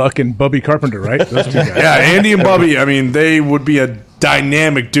Andy Luck and Bubby Carpenter, right? Those two guys. Yeah, Andy and Bubby, they would be a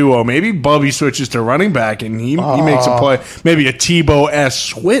dynamic duo. Maybe Bubby switches to running back and he makes a play. Maybe a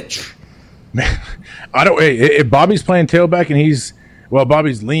Tebow-esque switch. Man, if Bobby's playing tailback and he's well,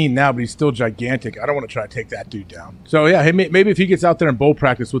 Bobby's lean now, but he's still gigantic. I don't want to try to take that dude down. So, yeah, maybe if he gets out there in bowl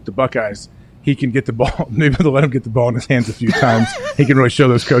practice with the Buckeyes, he can get the ball. Maybe they'll let him get the ball in his hands a few times. He can really show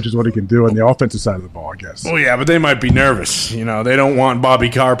those coaches what he can do on the offensive side of the ball, I guess. Well, yeah, but they might be nervous. You know, they don't want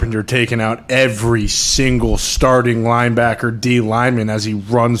Bobby Carpenter taking out every single starting linebacker, D lineman as he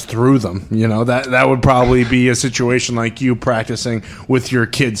runs through them. You know, that would probably be a situation like you practicing with your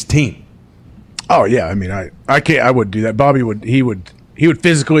kid's team. Oh yeah, I mean, I wouldn't do that. Bobby would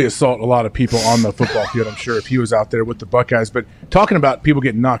physically assault a lot of people on the football field, I'm sure, if he was out there with the Buckeyes. But talking about people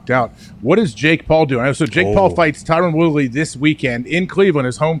getting knocked out, what is Jake Paul doing? So Jake Paul fights Tyron Woodley this weekend in Cleveland,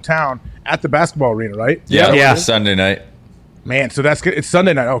 his hometown, at the basketball arena, right? Yeah. Sunday night. Man, so it's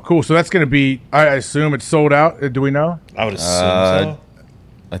Sunday night. Oh, cool. So that's going to be, I assume it's sold out. Do we know? I would assume so.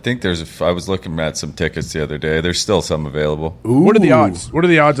 I think I was looking at some tickets the other day. There's still some available. Ooh. What are the odds? What are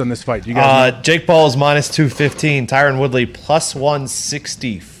the odds on this fight? Do you guys know? Jake Paul is minus 215. Tyron Woodley plus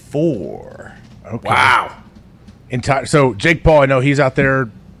 164. Okay. Wow. So Jake Paul, I know he's out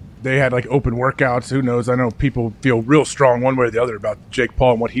there. They had like open workouts. Who knows? I know people feel real strong one way or the other about Jake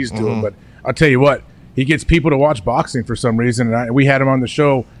Paul and what he's doing. But I'll tell you what, he gets people to watch boxing for some reason. And we had him on the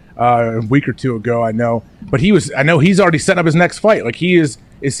show a week or two ago, I know. But I know he's already set up his next fight. Like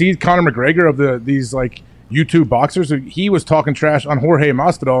is he Conor McGregor of these like YouTube boxers? He was talking trash on Jorge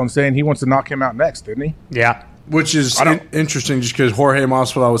Masvidal and saying he wants to knock him out next, didn't he? Yeah. Which is interesting just because Jorge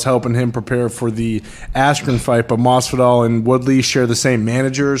Masvidal was helping him prepare for the Askren fight, but Masvidal and Woodley share the same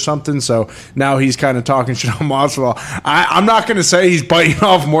manager or something, so now he's kind of talking shit on Masvidal. I'm not going to say he's biting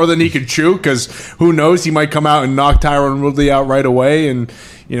off more than he can chew because who knows, he might come out and knock Tyron Woodley out right away, and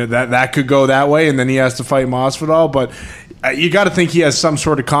you know that could go that way, and then he has to fight Masvidal, but you got to think he has some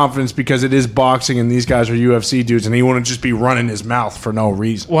sort of confidence because it is boxing and these guys are UFC dudes and he wouldn't just be running his mouth for no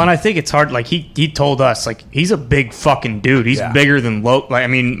reason. Well, and I think it's hard. Like he told us, like he's a big fucking dude. He's bigger than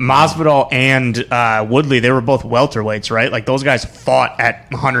Masvidal and Woodley. They were both welterweights, right? Like those guys fought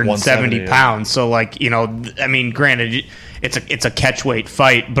at 170 pounds. So like granted, it's a catchweight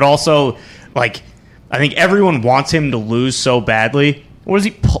fight, but also like I think everyone wants him to lose so badly. What is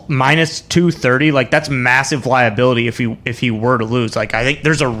he, minus 230? Like that's massive liability if he were to lose. Like I think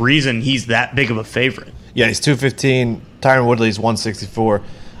there's a reason he's that big of a favorite. Yeah, he's 215. Tyron Woodley's 164.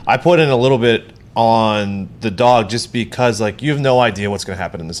 I put in a little bit on the dog just because like you have no idea what's going to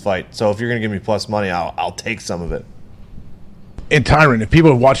happen in this fight. So if you're going to give me plus money, I'll take some of it. And Tyron, if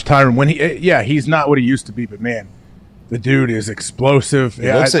people have watched Tyron, he's not what he used to be, but man, the dude is explosive.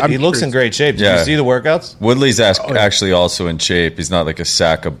 He looks in great shape. Did you see the workouts? Woodley's actually also in shape. He's not like a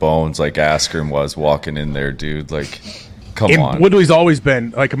sack of bones like Askren was walking in there, dude. Like, come on. Woodley's always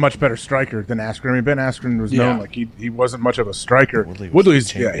been like a much better striker than Askren. I mean, Ben Askren was known like he wasn't much of a striker.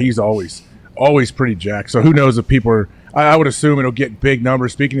 Woodley's he's always pretty jacked. So who knows if people are. I would assume it'll get big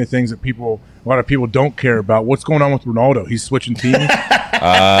numbers. Speaking of things that a lot of people don't care about, what's going on with Ronaldo? He's switching teams.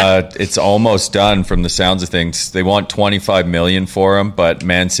 It's almost done from the sounds of things. They want $25 million for him, but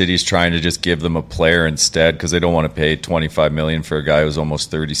Man City's trying to just give them a player instead because they don't want to pay $25 million for a guy who's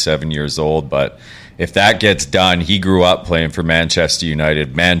almost 37 years old. But if that gets done, he grew up playing for Manchester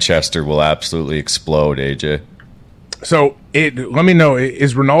United. Manchester will absolutely explode, AJ. So let me know,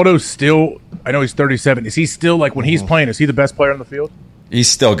 is Ronaldo still, I know he's 37, is he still, like when he's playing, is he the best player on the field?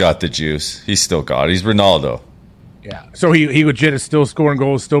 He's still got the juice. He's Ronaldo. Yeah. So he legit is still scoring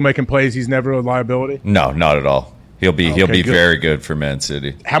goals, still making plays, he's never a liability? No, not at all. He'll be good. Very good for Man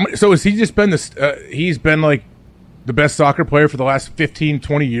City. So has he just been he's been like the best soccer player for the last 15,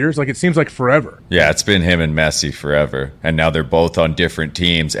 20 years? Like it seems like forever. Yeah, it's been him and Messi forever. And now they're both on different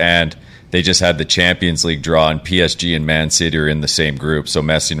teams and they just had the Champions League draw, and PSG and Man City are in the same group. So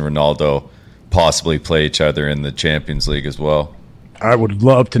Messi and Ronaldo possibly play each other in the Champions League as well. I would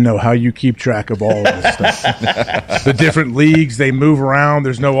love to know how you keep track of all of this stuff. The different leagues, they move around.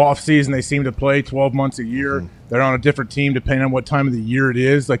 There's no off season. They seem to play 12 months a year. They're on a different team depending on what time of the year it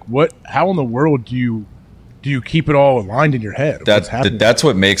is. Like how in the world do you keep it all aligned in your head? That's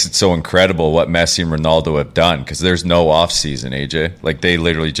what makes it so incredible what Messi and Ronaldo have done because there's no off season, AJ. Like they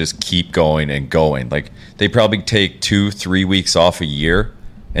literally just keep going and going. Like they probably take 2-3 weeks off a year,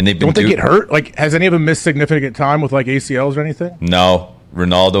 and they've been. Don't they get hurt? Like has any of them missed significant time with like ACLs or anything? No,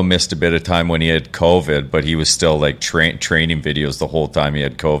 Ronaldo missed a bit of time when he had COVID, but he was still like training videos the whole time he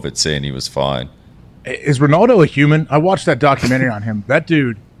had COVID, saying he was fine. Is Ronaldo a human? I watched that documentary on him. That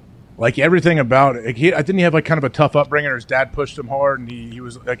dude. Like everything about it, didn't he have like kind of a tough upbringing? Or his dad pushed him hard, and he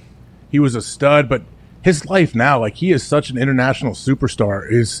was a stud. But his life now, like he is such an international superstar.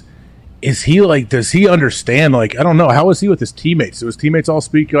 Is he like? Does he understand? Like I don't know. How is he with his teammates? Do his teammates all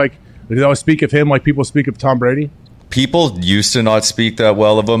speak like? Do they always speak of him like people speak of Tom Brady? people used to not speak that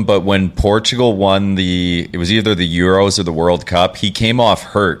well of him, but when Portugal won it was either the Euros or the World Cup, he came off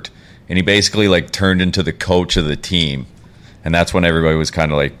hurt, and he basically like turned into the coach of the team. And that's when everybody was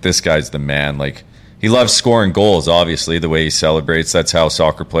kind of like, this guy's the man. Like, he loves scoring goals, obviously, the way he celebrates. That's how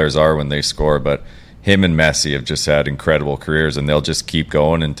soccer players are when they score. But him and Messi have just had incredible careers, and they'll just keep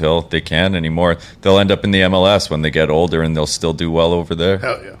going until they can't anymore. They'll end up in the MLS when they get older, and they'll still do well over there.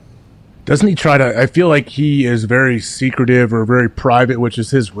 Hell yeah. Doesn't he try to? I feel like he is very secretive or very private, which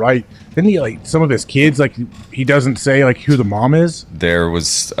is his right. Didn't he, like, some of his kids, like, he doesn't say, like, who the mom is? There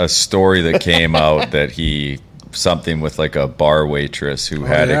was a story that came out that something with like a bar waitress who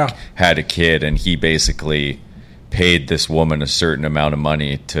had a kid, and he basically paid this woman a certain amount of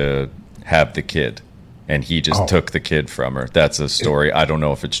money to have the kid, and he just took the kid from her. That's a story. I don't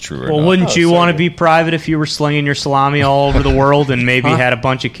know if it's true or not. Well, wouldn't you want to be private if you were slinging your salami all over the world and maybe had a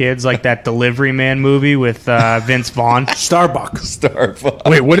bunch of kids like that Delivery Man movie with Vince Vaughn? Starbucks.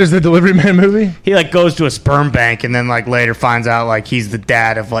 Wait, what is the Delivery Man movie? He like goes to a sperm bank and then like later finds out like he's the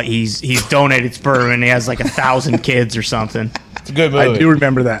dad of like he's donated sperm and he has like 1,000 kids or something. It's a good movie. I do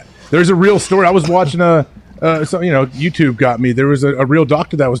remember that. There's a real story. I was watching YouTube got me. There was a real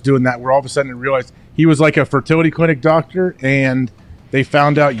doctor that was doing that where all of a sudden I realized he was like a fertility clinic doctor, and they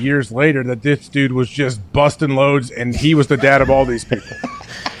found out years later that this dude was just busting loads, and he was the dad of all these people.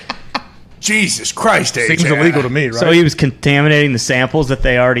 Jesus Christ, AJ. Seems illegal to me, right? So he was contaminating the samples that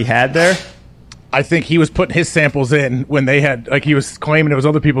they already had there? I think he was putting his samples in when they had, like, he was claiming it was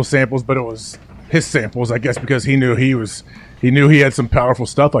other people's samples, but it was his samples, I guess, because he knew he had some powerful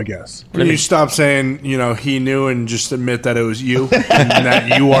stuff, I guess. Can you stop saying, he knew and just admit that it was you and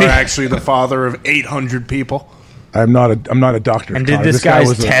that you are actually the father of 800 people? I'm not a doctor. And did this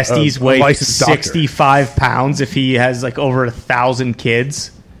guy's testes weigh 65 pounds if he has like over 1,000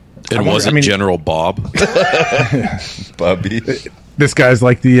 kids? It wasn't General Bob. Bubby. This guy's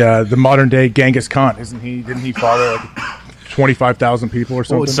like the modern day Genghis Khan, isn't he? Didn't he father like 25,000 people or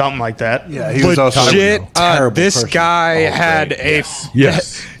something? Something like that. Yeah, he was also this guy had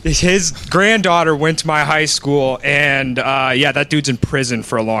his granddaughter went to my high school, and that dude's in prison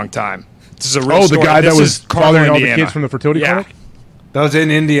for a long time. This is a real story. The guy that was fathering all the Indiana. kids from the fertility clinic? That was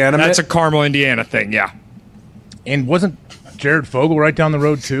in Indiana? That's a Carmel, Indiana thing, yeah. And wasn't Jared Fogle right down the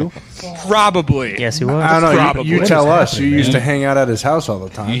road too? Probably. Yes, he was. I don't know. You tell us. You used man? to hang out at his house all the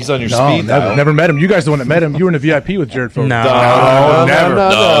time. He's on your speed dial. Never met him. You guys are the one that met him. You were in the VIP with Jared Fogle. No, never.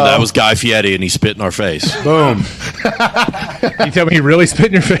 No, that was Guy Fieri, and he spit in our face. Boom. You tell me he really spit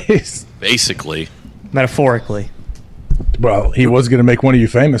in your face? Basically. Metaphorically. Well, he was going to make one of you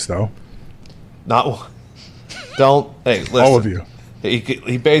famous, though. Hey, listen. All of you.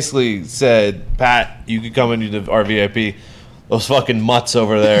 He basically said, Pat, you could come into our VIP. Those fucking mutts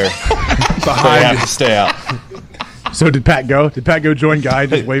over there, they have to stay out. So did Pat go? Did Pat go join Guy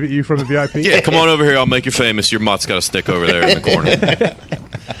and just wave at you from the VIP? Yeah, come on over here. I'll make you famous. Your mutt's got to stick over there in the corner.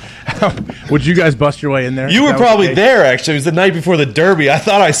 Would you guys bust your way in there? You were probably there, actually. It was the night before the Derby. I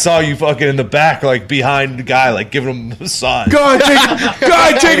thought I saw you fucking in the back, like behind the guy, like giving him a massage.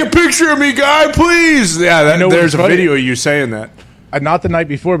 Guy, take a picture of me, Guy, please. Yeah, there's a video of you saying that. Not the night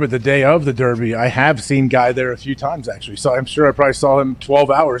before, but the day of the Derby. I have seen Guy there a few times, actually. So I'm sure I probably saw him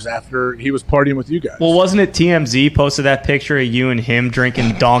 12 hours after he was partying with you guys. Well, wasn't it TMZ posted that picture of you and him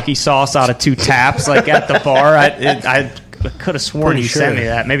drinking donkey sauce out of 2 taps, like at the bar? I could have sworn you sent me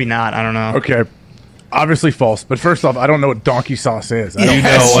that. Maybe not. I don't know. Okay. Obviously false. But first off, I don't know what donkey sauce is. I don't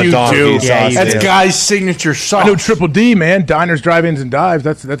Yes, what you donkey do. sauce That's is. Guy's signature sauce. I know Triple D, man. Diners, drive-ins, and dives.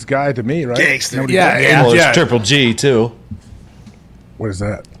 That's Guy to me, right? Gangster. Nobody Yeah, does. Well, it's Triple G, too. What is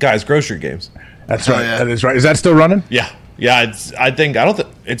that? Guys, grocery games. That's right. That is right. Is that still running? Yeah.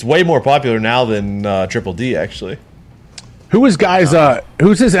 It's way more popular now than Triple D, actually. Who is Guy's?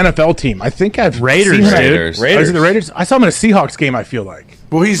 Who's his NFL team? I think I've Raiders, seen him at- dude. Oh, is it the Raiders? I saw him in a Seahawks game. I feel like.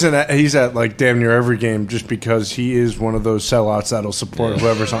 Well, he's at like damn near every game just because he is one of those sellouts that'll support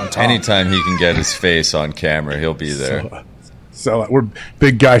whoever's on top. Anytime he can get his face on camera, he'll be there. So we're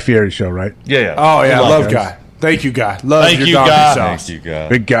big Guy Fieri show, right? Yeah. Oh yeah, Love love Guy. Guy. Thank you, Guy. Love Thank your you, donkey Guy. sauce. Thank you, God.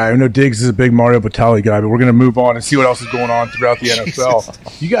 Big guy. I know Diggs is a big Mario Batali guy, but we're going to move on and see what else is going on throughout the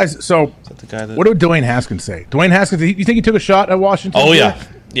NFL. You guys, so what did Dwayne Haskins say? Dwayne Haskins, you think he took a shot at Washington? Oh, yeah.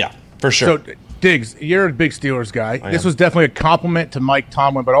 Yeah, for sure. So, Diggs, you're a big Steelers guy. This was definitely a compliment to Mike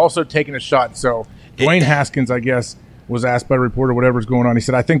Tomlin, but also taking a shot. So, Dwayne Haskins, I guess, was asked by a reporter whatever's going on. He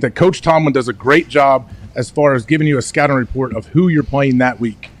said, I think that Coach Tomlin does a great job as far as giving you a scouting report of who you're playing that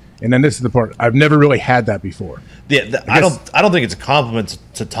week. And then this is the part. I've never really had that before. Yeah, I don't think it's a compliment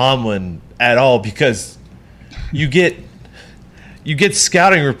to Tomlin at all because you get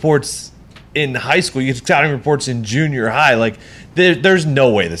scouting reports in high school. You get scouting reports in junior high. Like, there's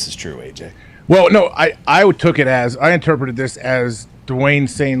no way this is true, AJ. Well, no, I interpreted this as Dwayne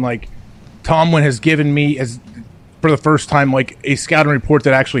saying, like, Tomlin has given me, as for the first time, like, a scouting report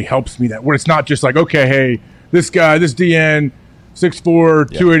that actually helps me, that where it's not just like, okay, hey, this guy, this DN, 6'4",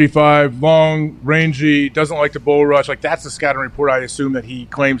 285, long, rangy, doesn't like to bull rush. Like, that's the scouting report I assume that he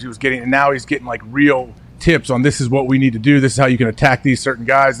claims he was getting, and now he's getting, like, real tips on this is what we need to do, this is how you can attack these certain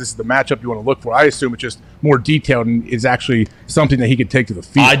guys, this is the matchup you want to look for. I assume it's just more detailed and is actually something that he could take to the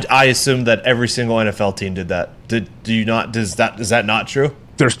field. I assume that every single NFL team did that. Do you not? Is that not true?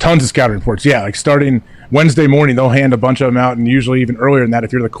 There's tons of scouting reports. Yeah, like starting Wednesday morning, they'll hand a bunch of them out, and usually even earlier than that,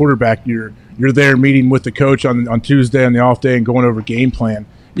 if you're the quarterback, you're there meeting with the coach on Tuesday on the off day and going over game plan.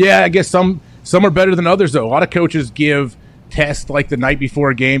 Yeah, I guess some are better than others, though. A lot of coaches give tests like the night before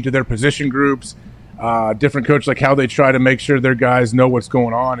a game to their position groups. Different coaches, like how they try to make sure their guys know what's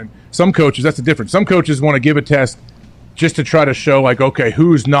going on. And some coaches, that's the difference. Some coaches want to give a test just to try to show, like, okay,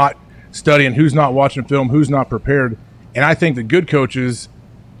 who's not studying, who's not watching film, who's not prepared. And I think the good coaches,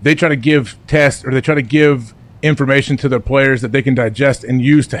 they try to give tests or they try to give information to their players that they can digest and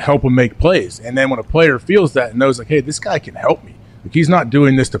use to help them make plays. And then when a player feels that and knows, like, hey, this guy can help me. Like, he's not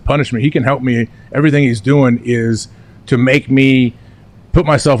doing this to punish me. He can help me. Everything he's doing is to make me put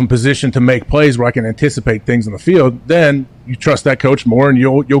myself in position to make plays where I can anticipate things on the field. Then you trust that coach more and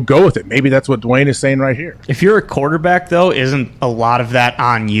you'll go with it. Maybe that's what Dwayne is saying right here. If you're a quarterback, though, isn't a lot of that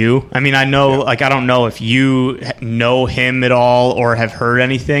on you? I mean, I know, like, I don't know if you know him at all or have heard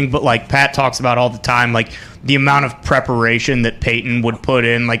anything, but, like, Pat talks about all the time, like, the amount of preparation that Peyton would put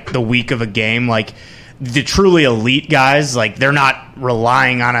in, like, the week of a game, like, the truly elite guys, like, they're not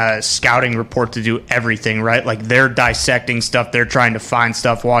relying on a scouting report to do everything, right? Like, they're dissecting stuff, they're trying to find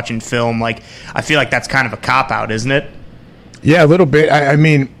stuff, watching film. Like, I feel like that's kind of a cop-out, isn't it? Yeah, a little bit. I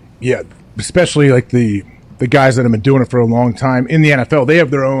mean, yeah, especially like the guys that have been doing it for a long time in the NFL. They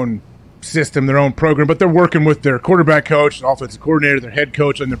have their own system, their own program, but they're working with their quarterback coach, their offensive coordinator, their head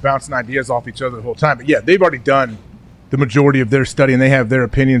coach, and they're bouncing ideas off each other the whole time. But, yeah, they've already done the majority of their study, and they have their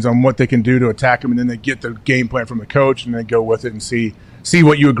opinions on what they can do to attack them, and then they get the game plan from the coach, and then go with it and see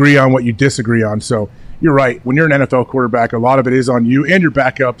what you agree on, what you disagree on. So you're right. When you're an NFL quarterback, a lot of it is on you and your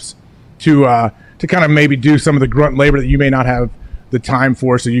backups to kind of maybe do some of the grunt labor that you may not have the time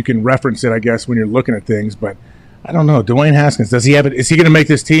for, so you can reference it, I guess, when you're looking at things. But I don't know. Dwayne Haskins, does he have it? Is he going to make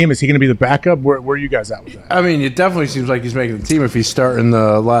this team? Is he going to be the backup? Where are you guys at with that? I mean, it definitely seems like he's making the team if he's starting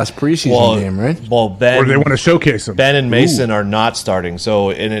the last preseason game, right? Well, Ben, or they want to showcase him. Ben and Mason are not starting. So,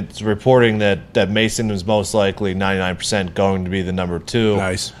 and it's reporting that Mason is most likely 99% going to be the number 2.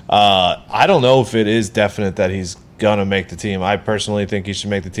 Nice. I don't know if it is definite that he's going to make the team. I personally think he should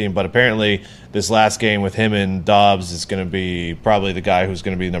make the team, but apparently this last game with him and Dobbs is going to be probably the guy who's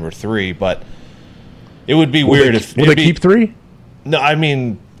going to be number 3, but it would be weird if... Will they keep 3? No, I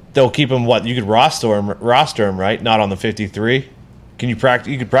mean, they'll keep him, what? You could roster him, right? Not on the 53. You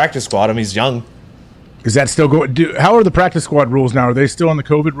could practice squad him. He's young. Is that still going? How are the practice squad rules now? Are they still on the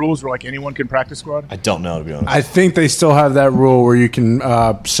COVID rules where, like, anyone can practice squad? I don't know, to be honest. I think they still have that rule where you can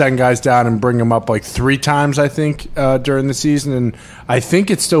send guys down and bring them up like 3 times, I think, during the season. And I think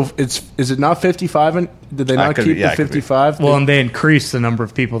it's still – is it not 55? Did they not keep the 55? Well, and they increased the number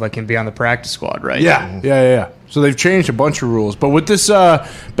of people that can be on the practice squad, right? Yeah. So they've changed a bunch of rules. But with this,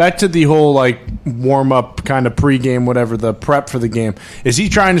 back to the whole, like, warm-up kind of pregame, whatever, the prep for the game, is he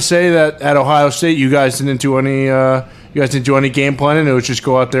trying to say that at Ohio State you guys didn't do any game planning? It was just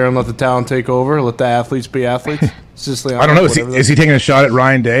go out there and let the talent take over, let the athletes be athletes? I don't know. Is he taking a shot at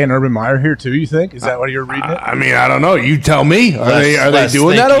Ryan Day and Urban Meyer here too, you think? Is that what you're reading it? I mean, I don't know. You tell me. Are they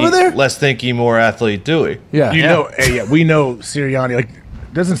doing that over there? Less thinky, more athlete, Dewey. Yeah. We know Sirianni. Like,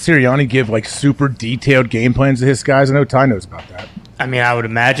 doesn't Sirianni give, like, super detailed game plans to his guys? I know Ty knows about that. I mean, I would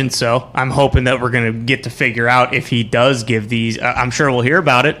imagine so. I'm hoping that we're going to get to figure out if he does give these. I'm sure we'll hear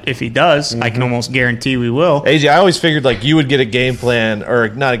about it if he does. I can almost guarantee we will. AJ, I always figured, like, you would get a game plan, or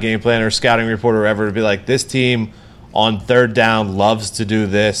not a game plan, or a scouting report or whatever, to be like, this team on third down loves to do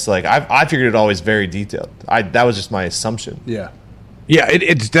this. Like, I figured it always very detailed. That was just my assumption. Yeah,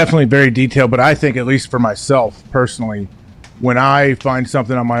 it's definitely very detailed, but I think, at least for myself personally, when I find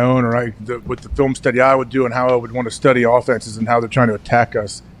something on my own, or with the film study I would do and how I would want to study offenses and how they're trying to attack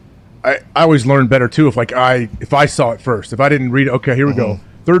us, I always learn better too if I saw it first. If I didn't read it, okay, here we go.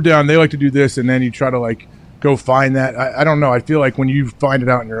 Third down, they like to do this, and then you try to, like, go find that. I don't know. I feel like when you find it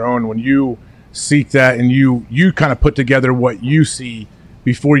out on your own, when you seek that and you kind of put together what you see,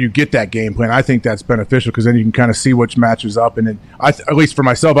 before you get that game plan. I think that's beneficial because then you can kind of see which matches up. And then at least for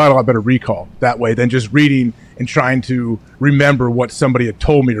myself, I had a lot better recall that way than just reading and trying to remember what somebody had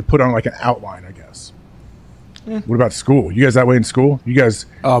told me or put on like an outline, I guess. What about school? You guys that way in school? You guys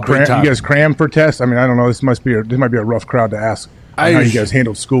cram for tests? I mean, I don't know. This might be a rough crowd to ask how you guys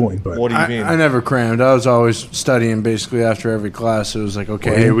handled schooling. But what do you mean? I never crammed. I was always studying basically after every class. It was like,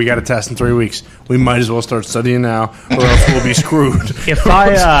 okay, hey, we got a test in 3 weeks. We might as well start studying now, or else we'll be screwed. If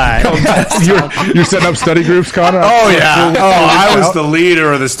I you're setting up study groups, Connor? Oh yeah. I was the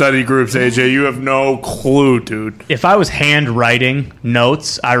leader of the study groups. AJ, you have no clue, dude. If I was handwriting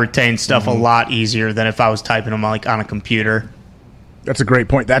notes, I retain stuff a lot easier than if I was typing them like on a computer. That's a great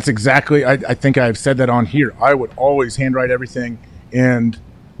point. That's exactly, I think I've said that on here. I would always handwrite everything, and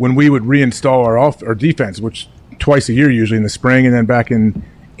when we would reinstall our defense, which twice a year usually in the spring and then back in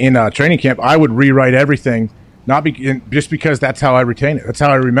training camp, I would rewrite everything, just because that's how I retain it. That's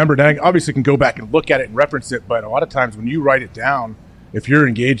how I remember it. And I obviously can go back and look at it and reference it, but a lot of times when you write it down, if you're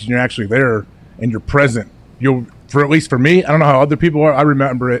engaged and you're actually there and you're present, at least for me, I don't know how other people are, I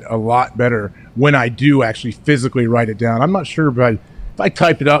remember it a lot better when I do actually physically write it down. I'm not sure if I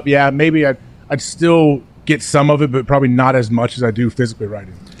typed it up, maybe I'd still get some of it, but probably not as much as I do physically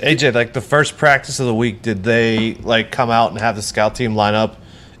writing. AJ, like the first practice of the week, did they like come out and have the scout team line up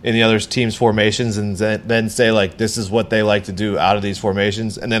in the other team's formations and then say like this is what they like to do out of these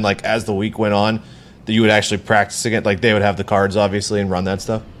formations? And then like as the week went on, that you would actually practice it, like they would have the cards obviously and run that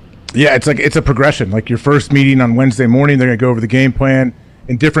stuff? Yeah, it's a progression. Like your first meeting on Wednesday morning, they're going to go over the game plan,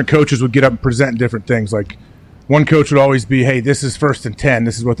 and different coaches would get up and present different things. Like one coach would always be, hey, this is 1st and 10.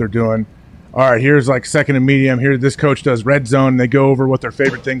 This is what they're doing. All right, here's like 2nd and medium. Here, this coach does red zone. They go over what their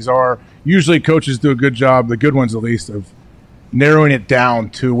favorite things are. Usually coaches do a good job, the good ones at least, of narrowing it down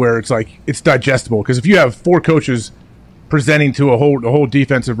to where it's like it's digestible. Because if you have 4 coaches presenting to a whole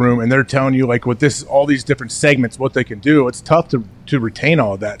defensive room and they're telling you like all these different segments, what they can do, it's tough to retain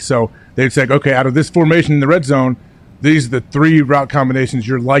all of that. So they'd say, okay, out of this formation in the red zone, these are the 3 route combinations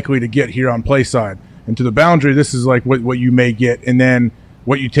you're likely to get here on play side. And to the boundary, this is like what you may get. And then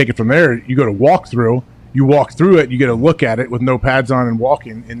what you take it from there, you go to walkthrough. You walk through it, you get a look at it with no pads on and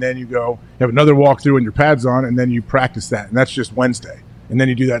walking. And then you have another walkthrough and your pads on, and then you practice that. And that's just Wednesday. And then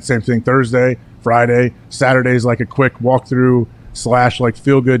you do that same thing Thursday, Friday. Saturday's like a quick walkthrough / like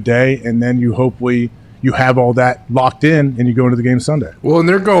feel-good day. And then you have all that locked in and you go into the game Sunday. Well, and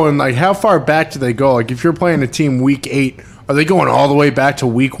they're going, like, how far back do they go? Like, if you're playing a team week 8, are they going all the way back to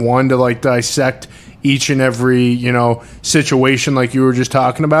week 1 to, like, dissect each and every, situation like you were just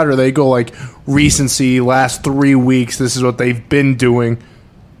talking about? Or they go, like, recency, last 3 weeks, this is what they've been doing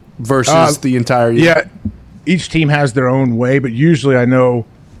versus the entire year? Yeah, each team has their own way, but usually I know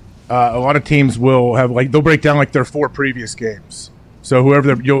a lot of teams will have, like, they'll break down, like, their 4 previous games. So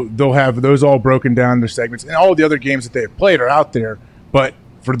whoever they'll have those all broken down in their segments, and all the other games that they have played are out there. But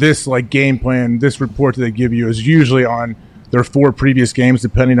for this like game plan, this report that they give you is usually on their 4 previous games,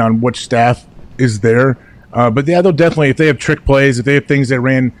 depending on which staff is there. But yeah, they'll definitely, if they have trick plays, if they have things they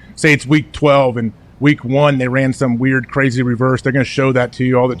ran, say it's week 12 and week 1 they ran some weird crazy reverse, they're going to show that to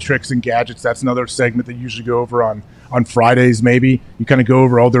you, all the tricks and gadgets. That's another segment they usually go over on Fridays. Maybe you kind of go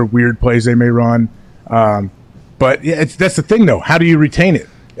over all their weird plays they may run. But yeah, that's the thing, though. How do you retain it?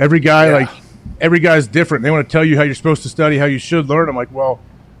 Every guy's different. They want to tell you how you're supposed to study, how you should learn. I'm like, well,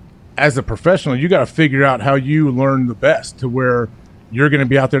 as a professional, you got to figure out how you learn the best to where you're going to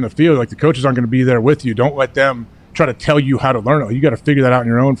be out there in the field. Like the coaches aren't going to be there with you. Don't let them try to tell you how to learn it. You got to figure that out on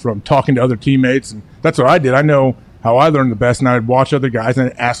your own from talking to other teammates. And that's what I did. I know how I learned the best, and I would watch other guys and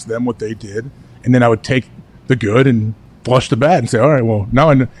I'd ask them what they did, and then I would take the good and flush the bad and say, all right, well,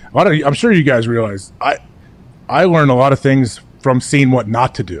 now I'm sure you guys realize I learned a lot of things from seeing what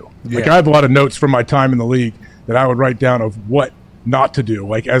not to do. Yeah. Like I have a lot of notes from my time in the league that I would write down of what not to do,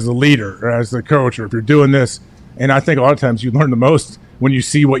 like as a leader or as the coach, or if you're doing this. And I think a lot of times you learn the most when you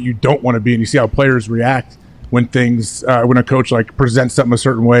see what you don't want to be, and you see how players react when when a coach like presents something a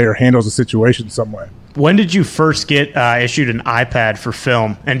certain way or handles a situation some way. When did you first get issued an iPad for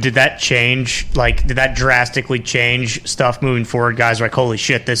film? And did that change, did that drastically change stuff moving forward? Guys are like, holy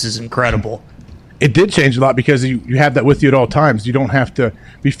shit, this is incredible. It did change a lot because you have that with you at all times. You don't have to.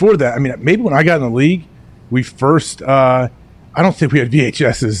 Before that, I mean, maybe when I got in the league, we first. I don't think we had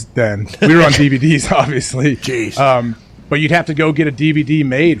VHSs then. We were on DVDs, obviously. Jeez. But you'd have to go get a DVD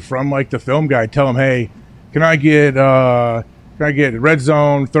made from like the film guy. Tell him, hey, can I get red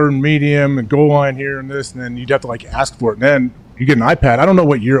zone, 3rd and medium, and goal line here and this, and then you'd have to like ask for it. And then you get an iPad. I don't know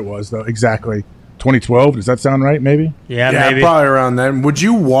what year it was though exactly. 2012, does that sound right, maybe? Yeah, maybe. Probably around then. Would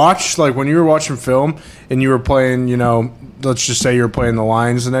you watch, like, when you were watching film and you were playing, let's just say you're playing the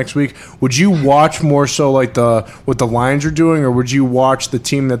Lions the next week, would you watch more so like what the Lions are doing, or would you watch the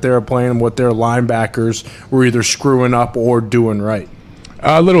team that they're playing, what their linebackers were either screwing up or doing right?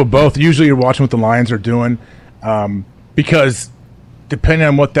 A little of both. Usually you're watching what the Lions are doing because depending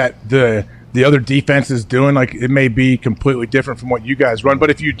on what the other defense is doing, like it may be completely different from what you guys run. But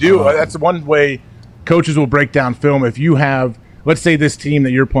if you do, that's one way coaches will break down film. If you have, let's say this team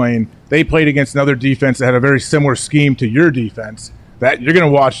that you're playing, they played against another defense that had a very similar scheme to your defense, that you're going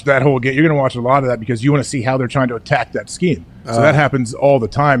to watch that whole game. You're going to watch a lot of that because you want to see how they're trying to attack that scheme. So that happens all the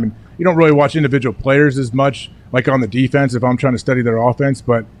time. And you don't really watch individual players as much, like on the defense, if I'm trying to study their offense,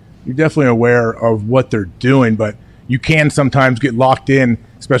 but you're definitely aware of what they're doing. But you can sometimes get locked in,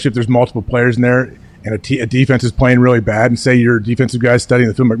 especially if there's multiple players in there and a defense is playing really bad, and say your defensive guys studying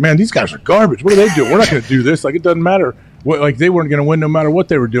the film, like, man, these guys are garbage. What are they doing? We're not going to do this. Like, it doesn't matter. Like, they weren't going to win no matter what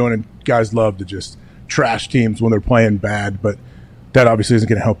they were doing, and guys love to just trash teams when they're playing bad, but that obviously isn't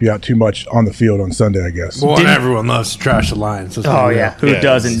going to help you out too much on the field on Sunday, I guess. Well, everyone loves to trash the Lions. Who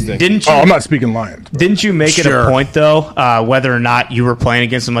doesn't? Didn't you? I'm not speaking Lions. Didn't you make it a point, though, whether or not you were playing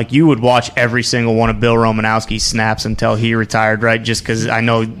against them? Like, you would watch every single one of Bill Romanowski's snaps until he retired, right? Just because I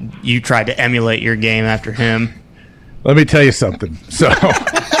know you tried to emulate your game after him. Let me tell you something. So,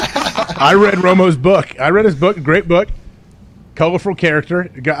 I read Romo's book. I read his book, great book, colorful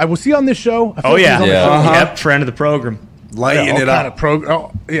character. Was he on this show? Yep, friend of the program. Lighten it up.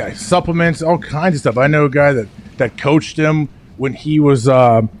 Supplements, all kinds of stuff. I know a guy that coached him when he was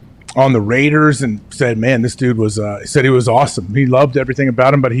on the Raiders and said, man, this dude said he was awesome. He loved everything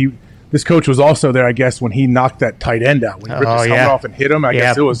about him, but this coach was also there, I guess, when he knocked that tight end out. When he ripped his helmet off and hit him, I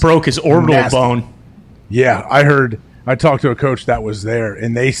guess it was broke his orbital bone. Yeah, I talked to a coach that was there,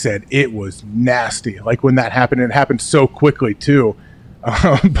 and they said it was nasty. Like when that happened, it happened so quickly too.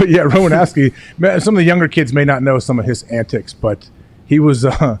 But yeah, Romanowski, some of the younger kids may not know some of his antics, but he was,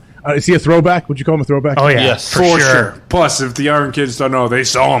 is he a throwback? Would you call him a throwback? Oh, yeah. Yes, for sure. Plus, if the younger kids don't know, they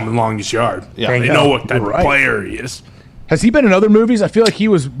saw him in Longest Yard. Yeah, they know what type of player he is. Has he been in other movies? I feel like he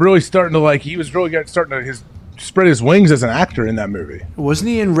was really starting to spread his wings as an actor in that movie. Wasn't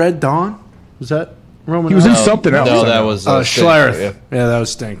he in Red Dawn? Was that Roman? He was in something else. No, that was Schlereth. Yeah, that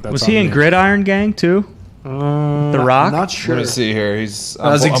was Stink. Was he in Gridiron Gang, too? The Rock? I'm not sure. Let me see here.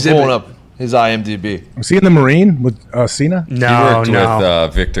 I'm pulling up his IMDb. Was he in The Marine with Cena? He worked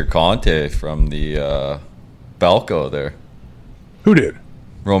with Victor Conte from the Balco there. Who did?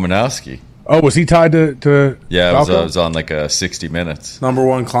 Romanowski. Oh, was he tied to Yeah, it was on like a 60 Minutes. Number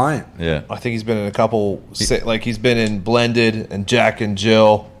one client. Yeah. I think he's been in a couple, he's been in Blended and Jack and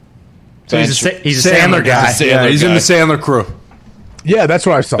Jill. So he's a Sandler guy. He's in the Sandler crew. Yeah, that's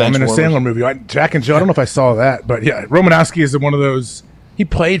what I saw. I'm in a Sandler movie. Jack and Jill, I don't know if I saw that. But yeah, Romanowski is one of those. He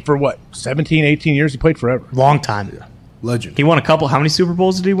played for 17, 18 years? He played forever. Long time. Yeah. Legend. He won a couple. How many Super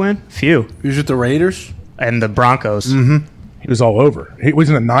Bowls did he win? Few. He was with the Raiders? And the Broncos. Mm-hmm. He was all over. He was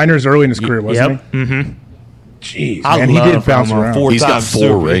in the Niners early in his career, wasn't he? Mm-hmm. Jeez, man, he did bounce around. He's got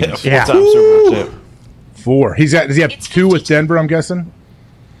 4 rings. Yeah, 4-time Super Bowl champ. 4. Does he have 2 with Denver, I'm guessing?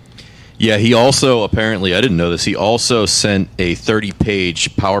 Yeah, he also, apparently, I didn't know this, he also sent a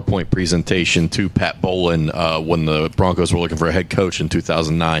 30-page PowerPoint presentation to Pat Bowlen when the Broncos were looking for a head coach in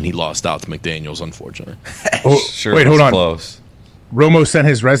 2009. He lost out to McDaniels, unfortunately. Wait, hold on. Close. Romo sent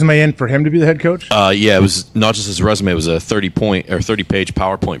his resume in for him to be the head coach? Yeah, it was not just his resume, it was a 30-page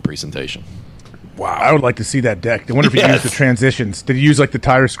PowerPoint presentation. Wow. I would like to see that deck. I wonder if he used the transitions. Did he use like the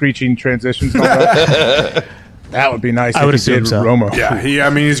tire screeching transitions and all that? That would be nice. I would assume so. Romo. Yeah,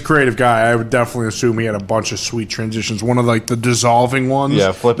 he's a creative guy. I would definitely assume he had a bunch of sweet transitions. One of like the dissolving ones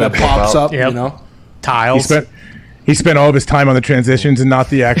that pops up, yep. Tiles. He spent all of his time on the transitions and not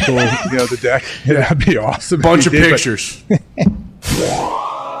the actual, the deck. Yeah, that'd be awesome. Bunch of pictures.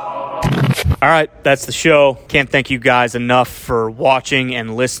 All right, that's the show. Can't thank you guys enough for watching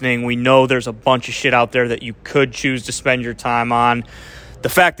and listening. We know there's a bunch of shit out there that you could choose to spend your time on. The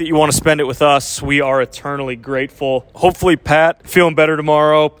fact that you want to spend it with us, we are eternally grateful. Hopefully, Pat, feeling better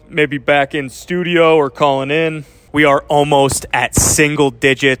tomorrow, maybe back in studio or calling in. We are almost at single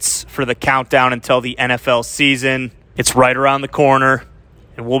digits for the countdown until the NFL season. It's right around the corner,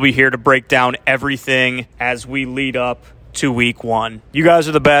 and we'll be here to break down everything as we lead up to week 1. You guys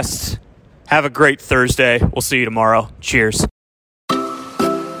are the best. Have a great Thursday. We'll see you tomorrow. Cheers.